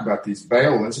just talk about these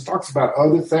bail-ins. It talks about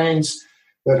other things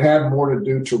that have more to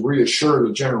do to reassure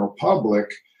the general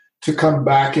public to come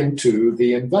back into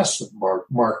the investment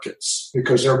markets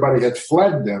because everybody had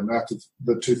fled them after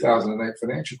the 2008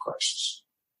 financial crisis.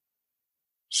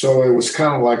 So it was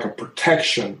kind of like a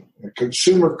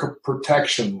consumer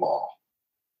protection law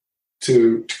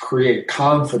to create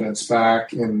confidence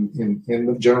back in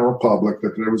the general public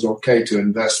that it was okay to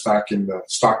invest back in the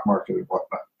stock market and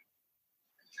whatnot.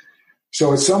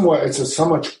 So it's a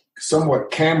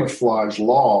somewhat camouflaged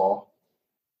law.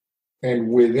 And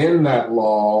within that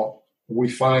law, we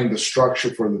find the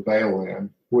structure for the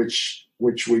bail-in, which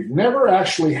we've never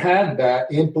actually had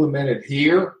that implemented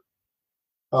here.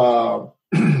 But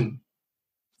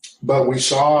we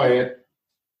saw it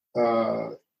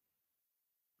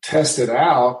tested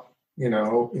out,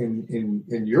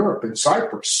 in Europe, in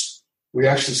Cyprus. We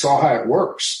actually saw how it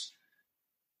works.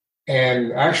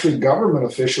 And actually government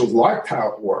officials liked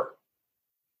how it worked.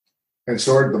 And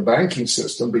so did the banking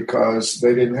system because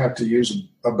they didn't have to use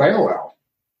a bailout.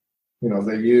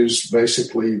 They used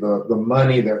basically the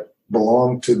money that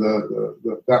belonged to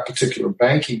that particular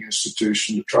banking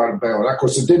institution to try to bail it out. Of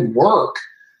course, it didn't work,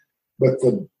 but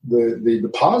the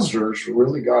depositors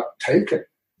really got taken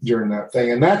during that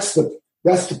thing. And that's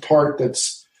the part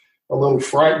that's a little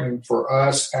frightening for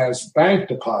us as bank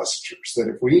depositors, that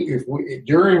if we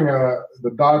during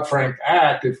the Dodd-Frank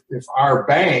Act, if our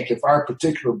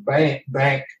particular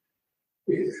bank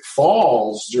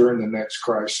falls during the next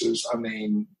crisis,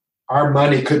 our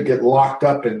money could get locked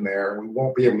up in there. We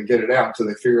won't be able to get it out until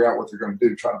they figure out what they're going to do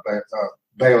to try to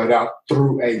bail it out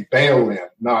through a bail-in,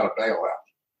 not a bailout.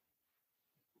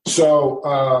 So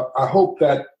I hope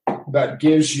that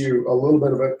gives you a little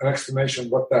bit of an explanation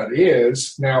of what that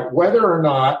is. Now, whether or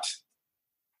not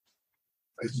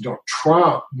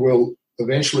Trump will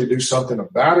eventually do something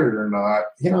about it or not,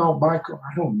 Michael,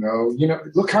 I don't know.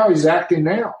 Look how he's acting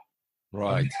now.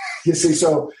 Right. You see,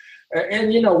 so,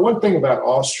 and one thing about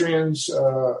Austrians,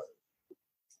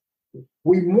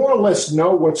 we more or less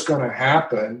know what's going to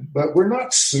happen, but we're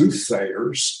not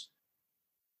soothsayers.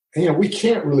 We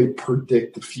can't really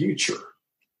predict the future.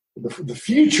 The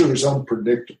future is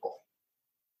unpredictable.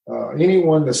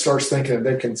 Anyone that starts thinking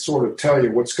they can sort of tell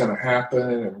you what's going to happen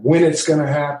and when it's going to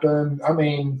happen,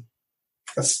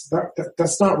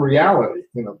 that's not reality.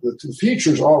 The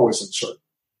future is always uncertain.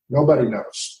 Nobody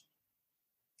knows.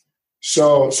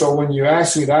 So when you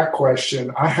ask me that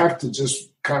question, I have to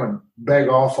just kind of beg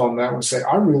off on that one and say,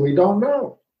 I really don't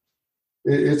know.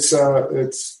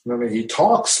 He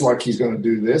talks like he's going to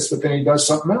do this, but then he does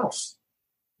something else.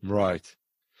 Right.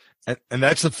 And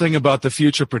that's the thing about the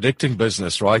future predicting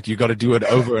business, right? You got to do it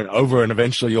over and over, and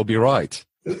eventually you'll be right.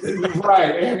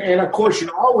 Right. And of course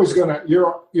you're always going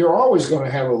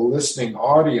to have a listening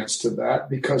audience to that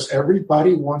because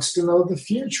everybody wants to know the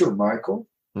future, Michael.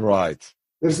 Right.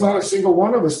 There's not a single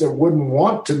one of us that wouldn't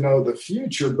want to know the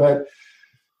future, but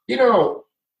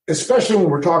especially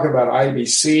when we're talking about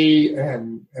ABCE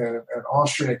and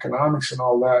Austrian economics and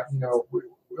all that, we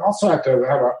also have to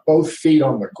have both feet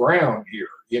on the ground here.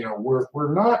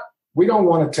 We don't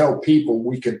want to tell people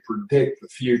we can predict the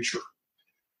future.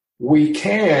 We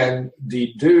can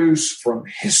deduce from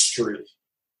history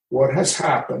what has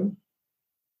happened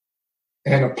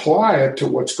and apply it to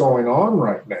what's going on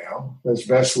right now as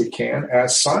best we can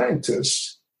as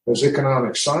scientists, as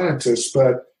economic scientists,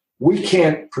 but we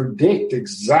can't predict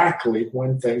exactly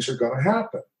when things are going to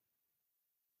happen.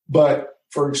 But,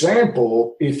 for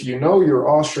example, if you know your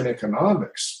Austrian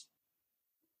economics,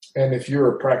 and if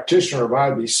you're a practitioner of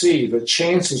ABCE, the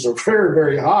chances are very,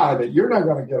 very high that you're not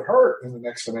going to get hurt in the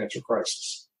next financial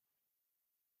crisis.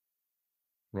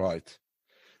 Right.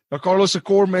 Now, Carlos, a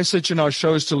core message in our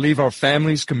show is to leave our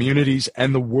families, communities,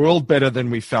 and the world better than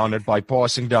we found it by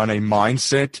passing down a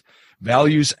mindset,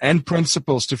 values, and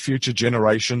principles to future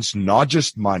generations, not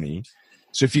just money.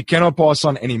 So if you cannot pass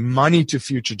on any money to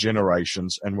future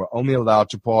generations, and we're only allowed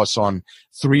to pass on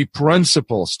 3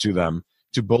 principles to them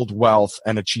to build wealth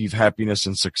and achieve happiness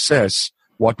and success,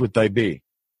 what would they be?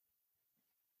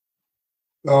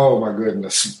 Oh, my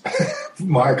goodness.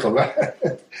 Michael,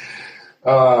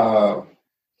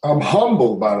 I'm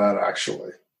humbled by that,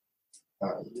 actually,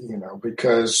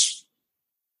 because,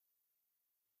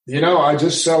 I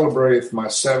just celebrated my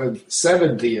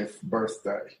 70th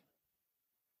birthday.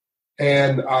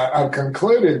 And I've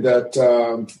concluded that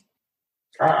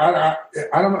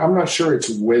I'm not sure it's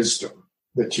wisdom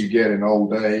that you get in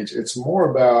old age. It's more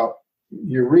about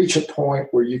you reach a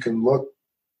point where you can look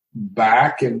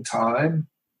back in time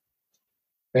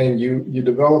and you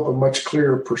develop a much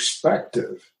clearer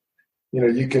perspective.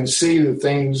 You can see the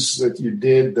things that you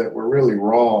did that were really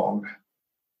wrong,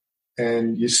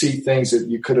 and you see things that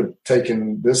you could have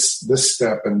taken this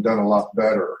step and done a lot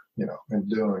better, in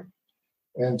doing.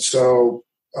 And so,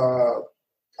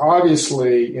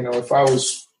 obviously, if I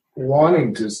was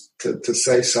wanting to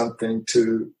say something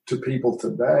to people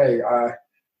today,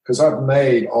 because I've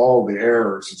made all the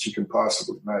errors that you can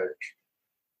possibly make.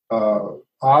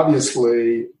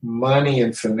 Obviously, money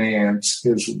and finance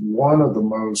is one of the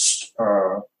most,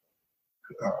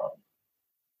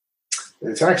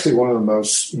 it's actually one of the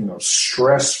most,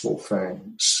 stressful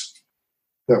things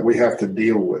that we have to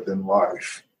deal with in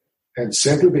life. And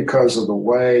simply because of the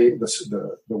way the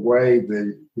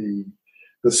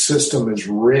system is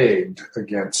rigged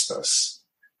against us,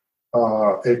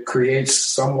 it creates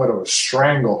somewhat of a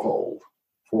stranglehold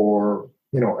for,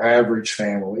 average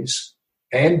families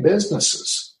and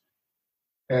businesses.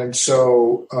 And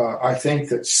so I think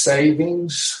that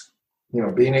savings,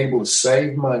 being able to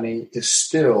save money is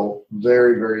still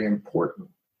very, very important.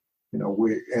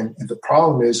 And the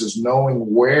problem is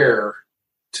knowing where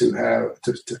to have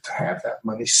that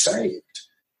money saved.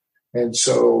 And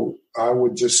so I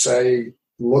would just say,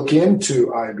 look into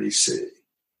IBC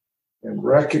and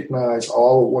recognize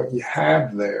all of what you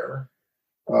have there.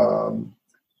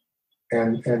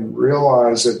 And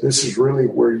realize that this is really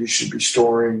where you should be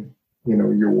storing,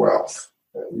 your wealth.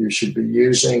 You should be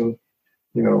using,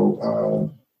 the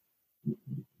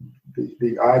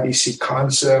IBC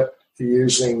concept,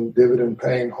 using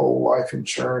dividend-paying whole life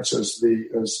insurance as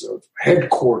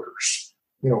headquarters,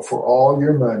 for all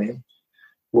your money,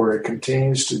 where it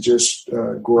continues to just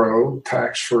grow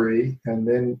tax-free, and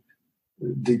then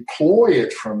deploy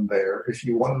it from there if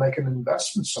you want to make an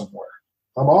investment somewhere.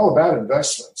 I'm all about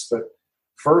investments, but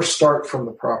first start from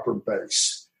the proper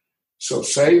base. So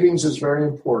savings is very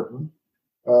important.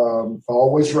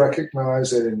 Always recognize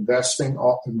that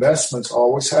investments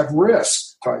always have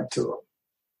risk tied to them.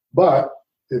 But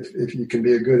if you can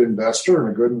be a good investor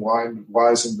and a good and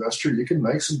wise investor, you can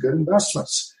make some good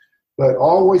investments. But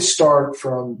always start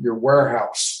from your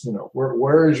warehouse.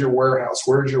 Where is your warehouse?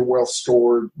 Where is your wealth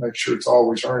stored? Make sure it's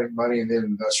always earning money, and then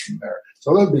invest from there.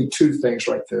 So that'd be 2 things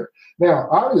right there. Now,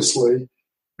 obviously,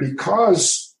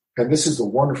 because, and this is the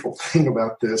wonderful thing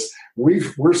about this,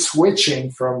 we're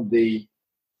switching from the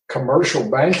commercial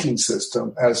banking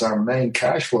system as our main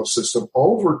cash flow system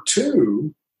over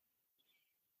to,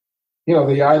 the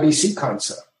IBC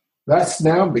concept. That's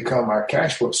now become our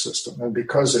cash flow system. And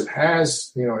because it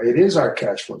has, it is our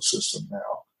cash flow system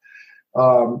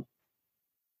now,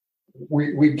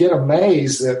 we get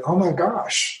amazed that, oh my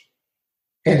gosh,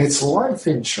 and it's life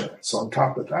insurance on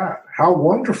top of that. How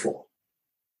wonderful.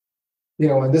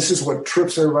 And this is what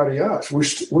trips everybody up.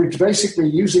 We're basically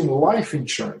using life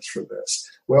insurance for this.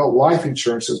 Well, life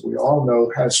insurance, as we all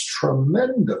know, has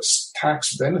tremendous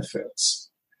tax benefits.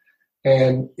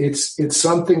 And it's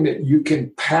something that you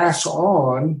can pass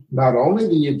on, not only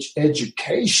the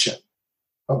education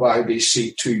of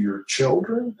IBC to your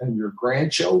children and your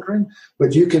grandchildren,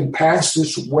 but you can pass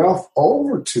this wealth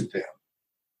over to them,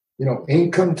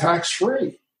 income tax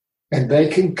free. And they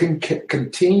can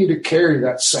continue to carry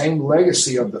that same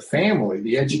legacy of the family,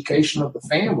 the education of the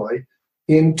family,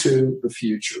 into the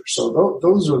future. So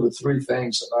those are the 3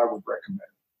 things that I would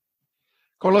recommend.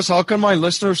 Carlos, how can my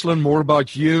listeners learn more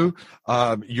about you,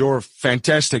 your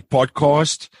fantastic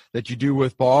podcast that you do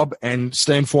with Bob, and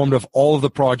stay informed of all of the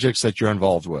projects that you're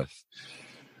involved with?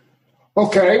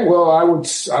 Okay, well, I would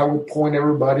point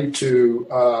everybody to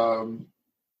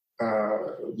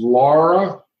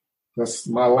Lara. That's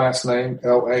my last name,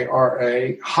 Lara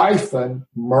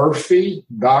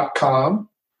 -Murphy.com.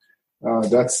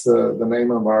 That's the name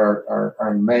of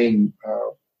our main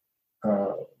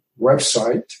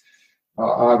website.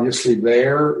 Obviously,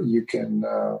 there you can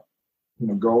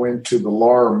go into the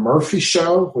Lara-Murphy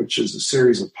Show, which is a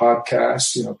series of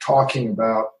podcasts, talking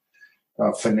about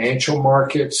financial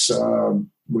markets.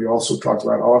 We also talked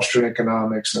about Austrian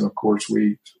economics, and of course,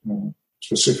 we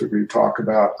specifically talk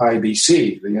about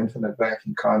IBC, the infinite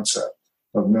banking concept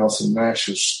of Nelson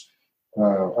Nash's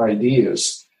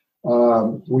ideas.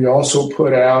 We also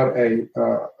put out a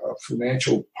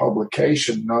financial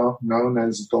publication known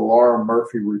as the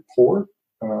Lara-Murphy Report.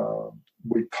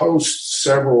 We post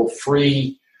several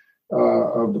free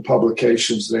of the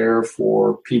publications there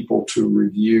for people to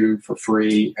review for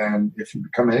free. And if you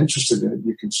become interested in it,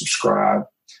 you can subscribe,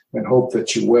 and hope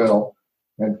that you will,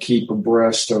 and keep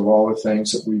abreast of all the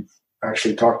things that we've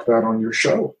actually talked about on your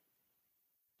show.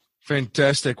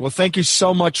 Fantastic. Well, thank you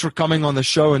so much for coming on the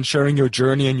show and sharing your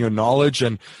journey and your knowledge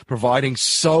and providing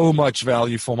so much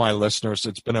value for my listeners.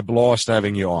 It's been a blast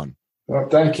having you on. Well,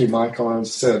 thank you, Michael. As I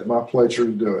said, my pleasure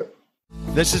to do it.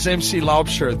 This is MC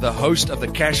Laubscher, the host of the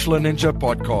Cashflow Ninja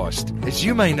podcast. As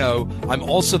you may know, I'm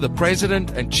also the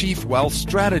president and chief wealth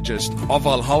strategist of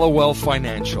Valhalla Wealth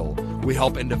Financial. We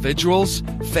help individuals,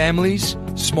 families,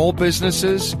 small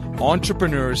businesses,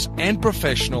 entrepreneurs, and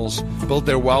professionals build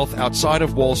their wealth outside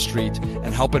of Wall Street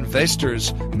and help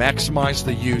investors maximize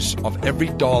the use of every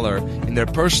dollar in their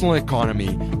personal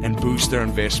economy and boost their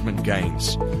investment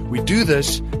gains. We do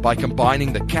this by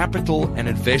combining the capital and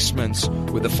investments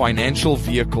with the financial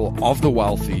vehicle of the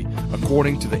wealthy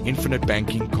according to the infinite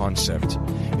banking concept.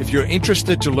 If you're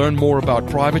interested to learn more about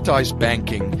privatized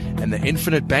banking and the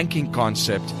infinite banking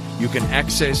concept, you can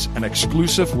access an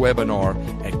exclusive webinar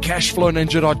at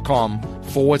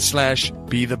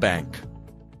cashflowninja.com/be-the-bank.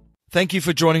 Thank you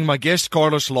for joining my guest,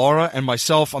 Carlos Lara, and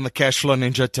myself on the Cashflow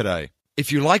Ninja today. If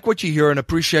you like what you hear and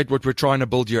appreciate what we're trying to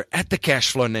build here at the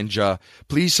Cashflow Ninja,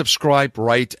 please subscribe,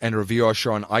 rate, and review our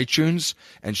show on iTunes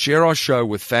and share our show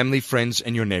with family, friends,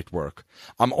 and your network.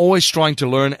 I'm always trying to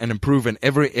learn and improve in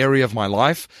every area of my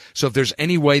life, so if there's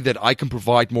any way that I can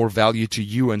provide more value to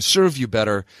you and serve you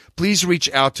better, please reach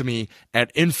out to me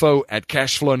at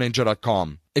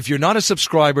info@cashflowninja.com. If you're not a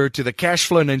subscriber to the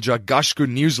Cashflow Ninja Gashku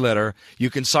newsletter, you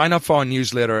can sign up for our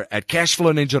newsletter at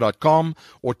cashflowninja.com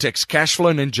or text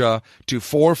Cashflow Ninja to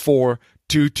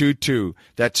 44222.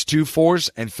 That's 2 4s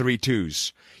and 3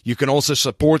 2s. You can also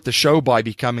support the show by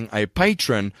becoming a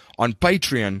patron on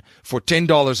Patreon for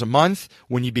 $10 a month.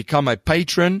 When you become a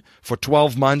patron for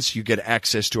 12 months, you get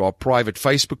access to our private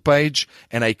Facebook page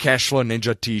and a Cashflow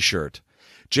Ninja t-shirt.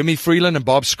 Jimmy Freeland and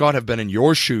Bob Scott have been in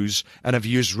your shoes and have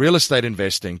used real estate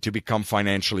investing to become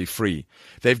financially free.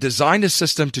 They've designed a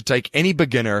system to take any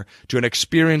beginner to an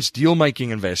experienced deal-making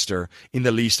investor in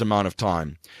the least amount of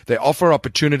time. They offer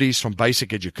opportunities from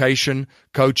basic education,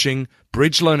 coaching,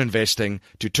 bridge loan investing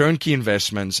to turnkey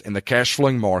investments in the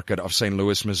cash-flowing market of St.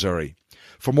 Louis, Missouri.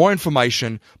 For more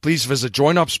information, please visit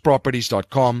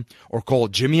joinupsproperties.com or call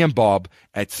Jimmy and Bob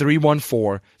at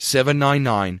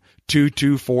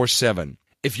 314-799-2247.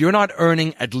 If you're not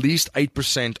earning at least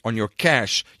 8% on your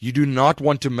cash, you do not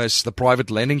want to miss the private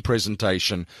lending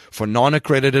presentation for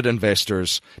non-accredited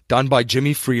investors done by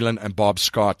Jimmy Freeland and Bob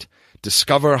Scott.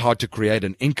 Discover how to create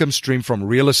an income stream from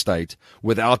real estate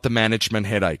without the management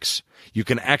headaches. You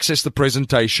can access the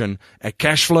presentation at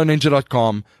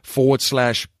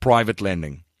cashflowninja.com/private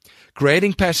lending.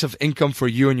 Creating passive income for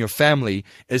you and your family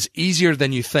is easier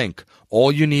than you think.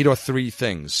 All you need are 3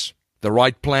 things: the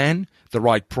right plan, the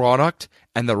right product,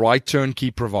 and the right turnkey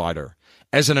provider.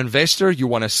 As an investor, you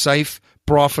want a safe,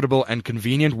 profitable, and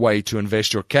convenient way to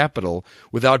invest your capital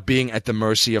without being at the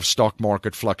mercy of stock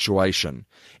market fluctuation.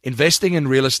 Investing in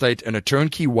real estate in a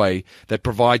turnkey way that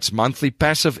provides monthly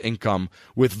passive income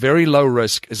with very low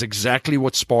risk is exactly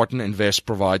what Spartan Invest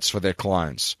provides for their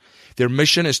clients. Their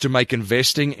mission is to make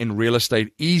investing in real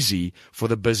estate easy for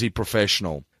the busy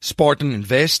professional. Spartan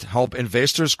Invest help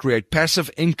investors create passive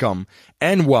income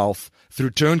and wealth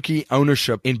through turnkey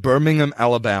ownership in Birmingham,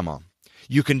 Alabama.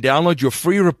 You can download your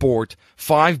free report,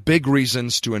 5 Big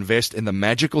Reasons to Invest in the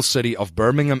Magical City of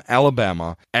Birmingham,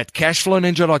 Alabama at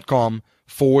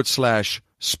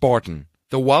cashflowninja.com/Spartan.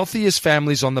 The wealthiest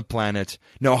families on the planet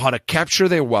know how to capture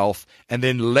their wealth and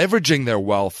then leveraging their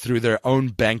wealth through their own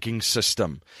banking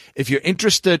system. If you're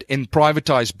interested in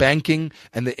privatized banking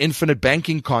and the infinite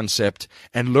banking concept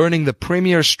and learning the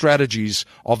premier strategies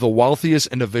of the wealthiest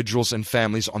individuals and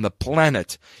families on the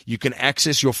planet, you can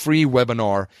access your free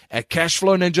webinar at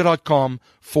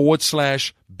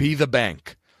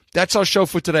cashflowninja.com/be-the-bank. That's our show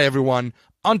for today, everyone.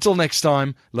 Until next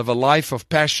time, live a life of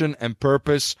passion and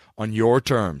purpose on your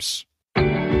terms.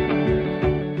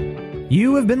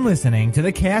 You have been listening to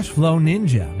the Cashflow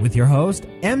Ninja with your host,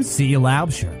 MC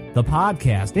Laubscher, the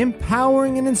podcast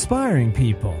empowering and inspiring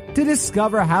people to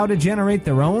discover how to generate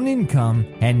their own income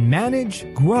and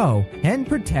manage, grow, and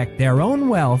protect their own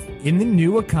wealth in the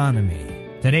new economy.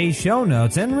 Today's show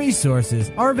notes and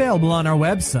resources are available on our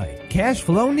website,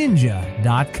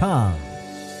 cashflowninja.com.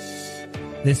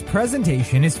 This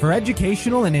presentation is for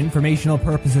educational and informational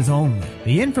purposes only.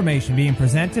 The information being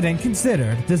presented and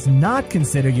considered does not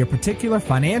consider your particular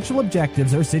financial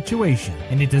objectives or situation,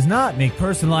 and it does not make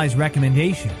personalized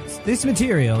recommendations. This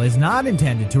material is not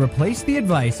intended to replace the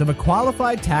advice of a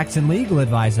qualified tax and legal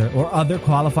advisor or other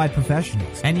qualified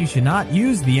professionals, and you should not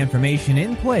use the information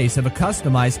in place of a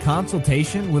customized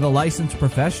consultation with a licensed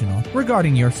professional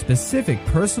regarding your specific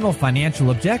personal financial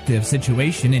objective,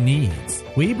 situation, and needs.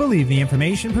 We believe the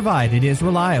information provided is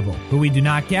reliable, but we do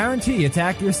not guarantee its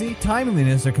accuracy,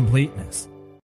 timeliness, or completeness.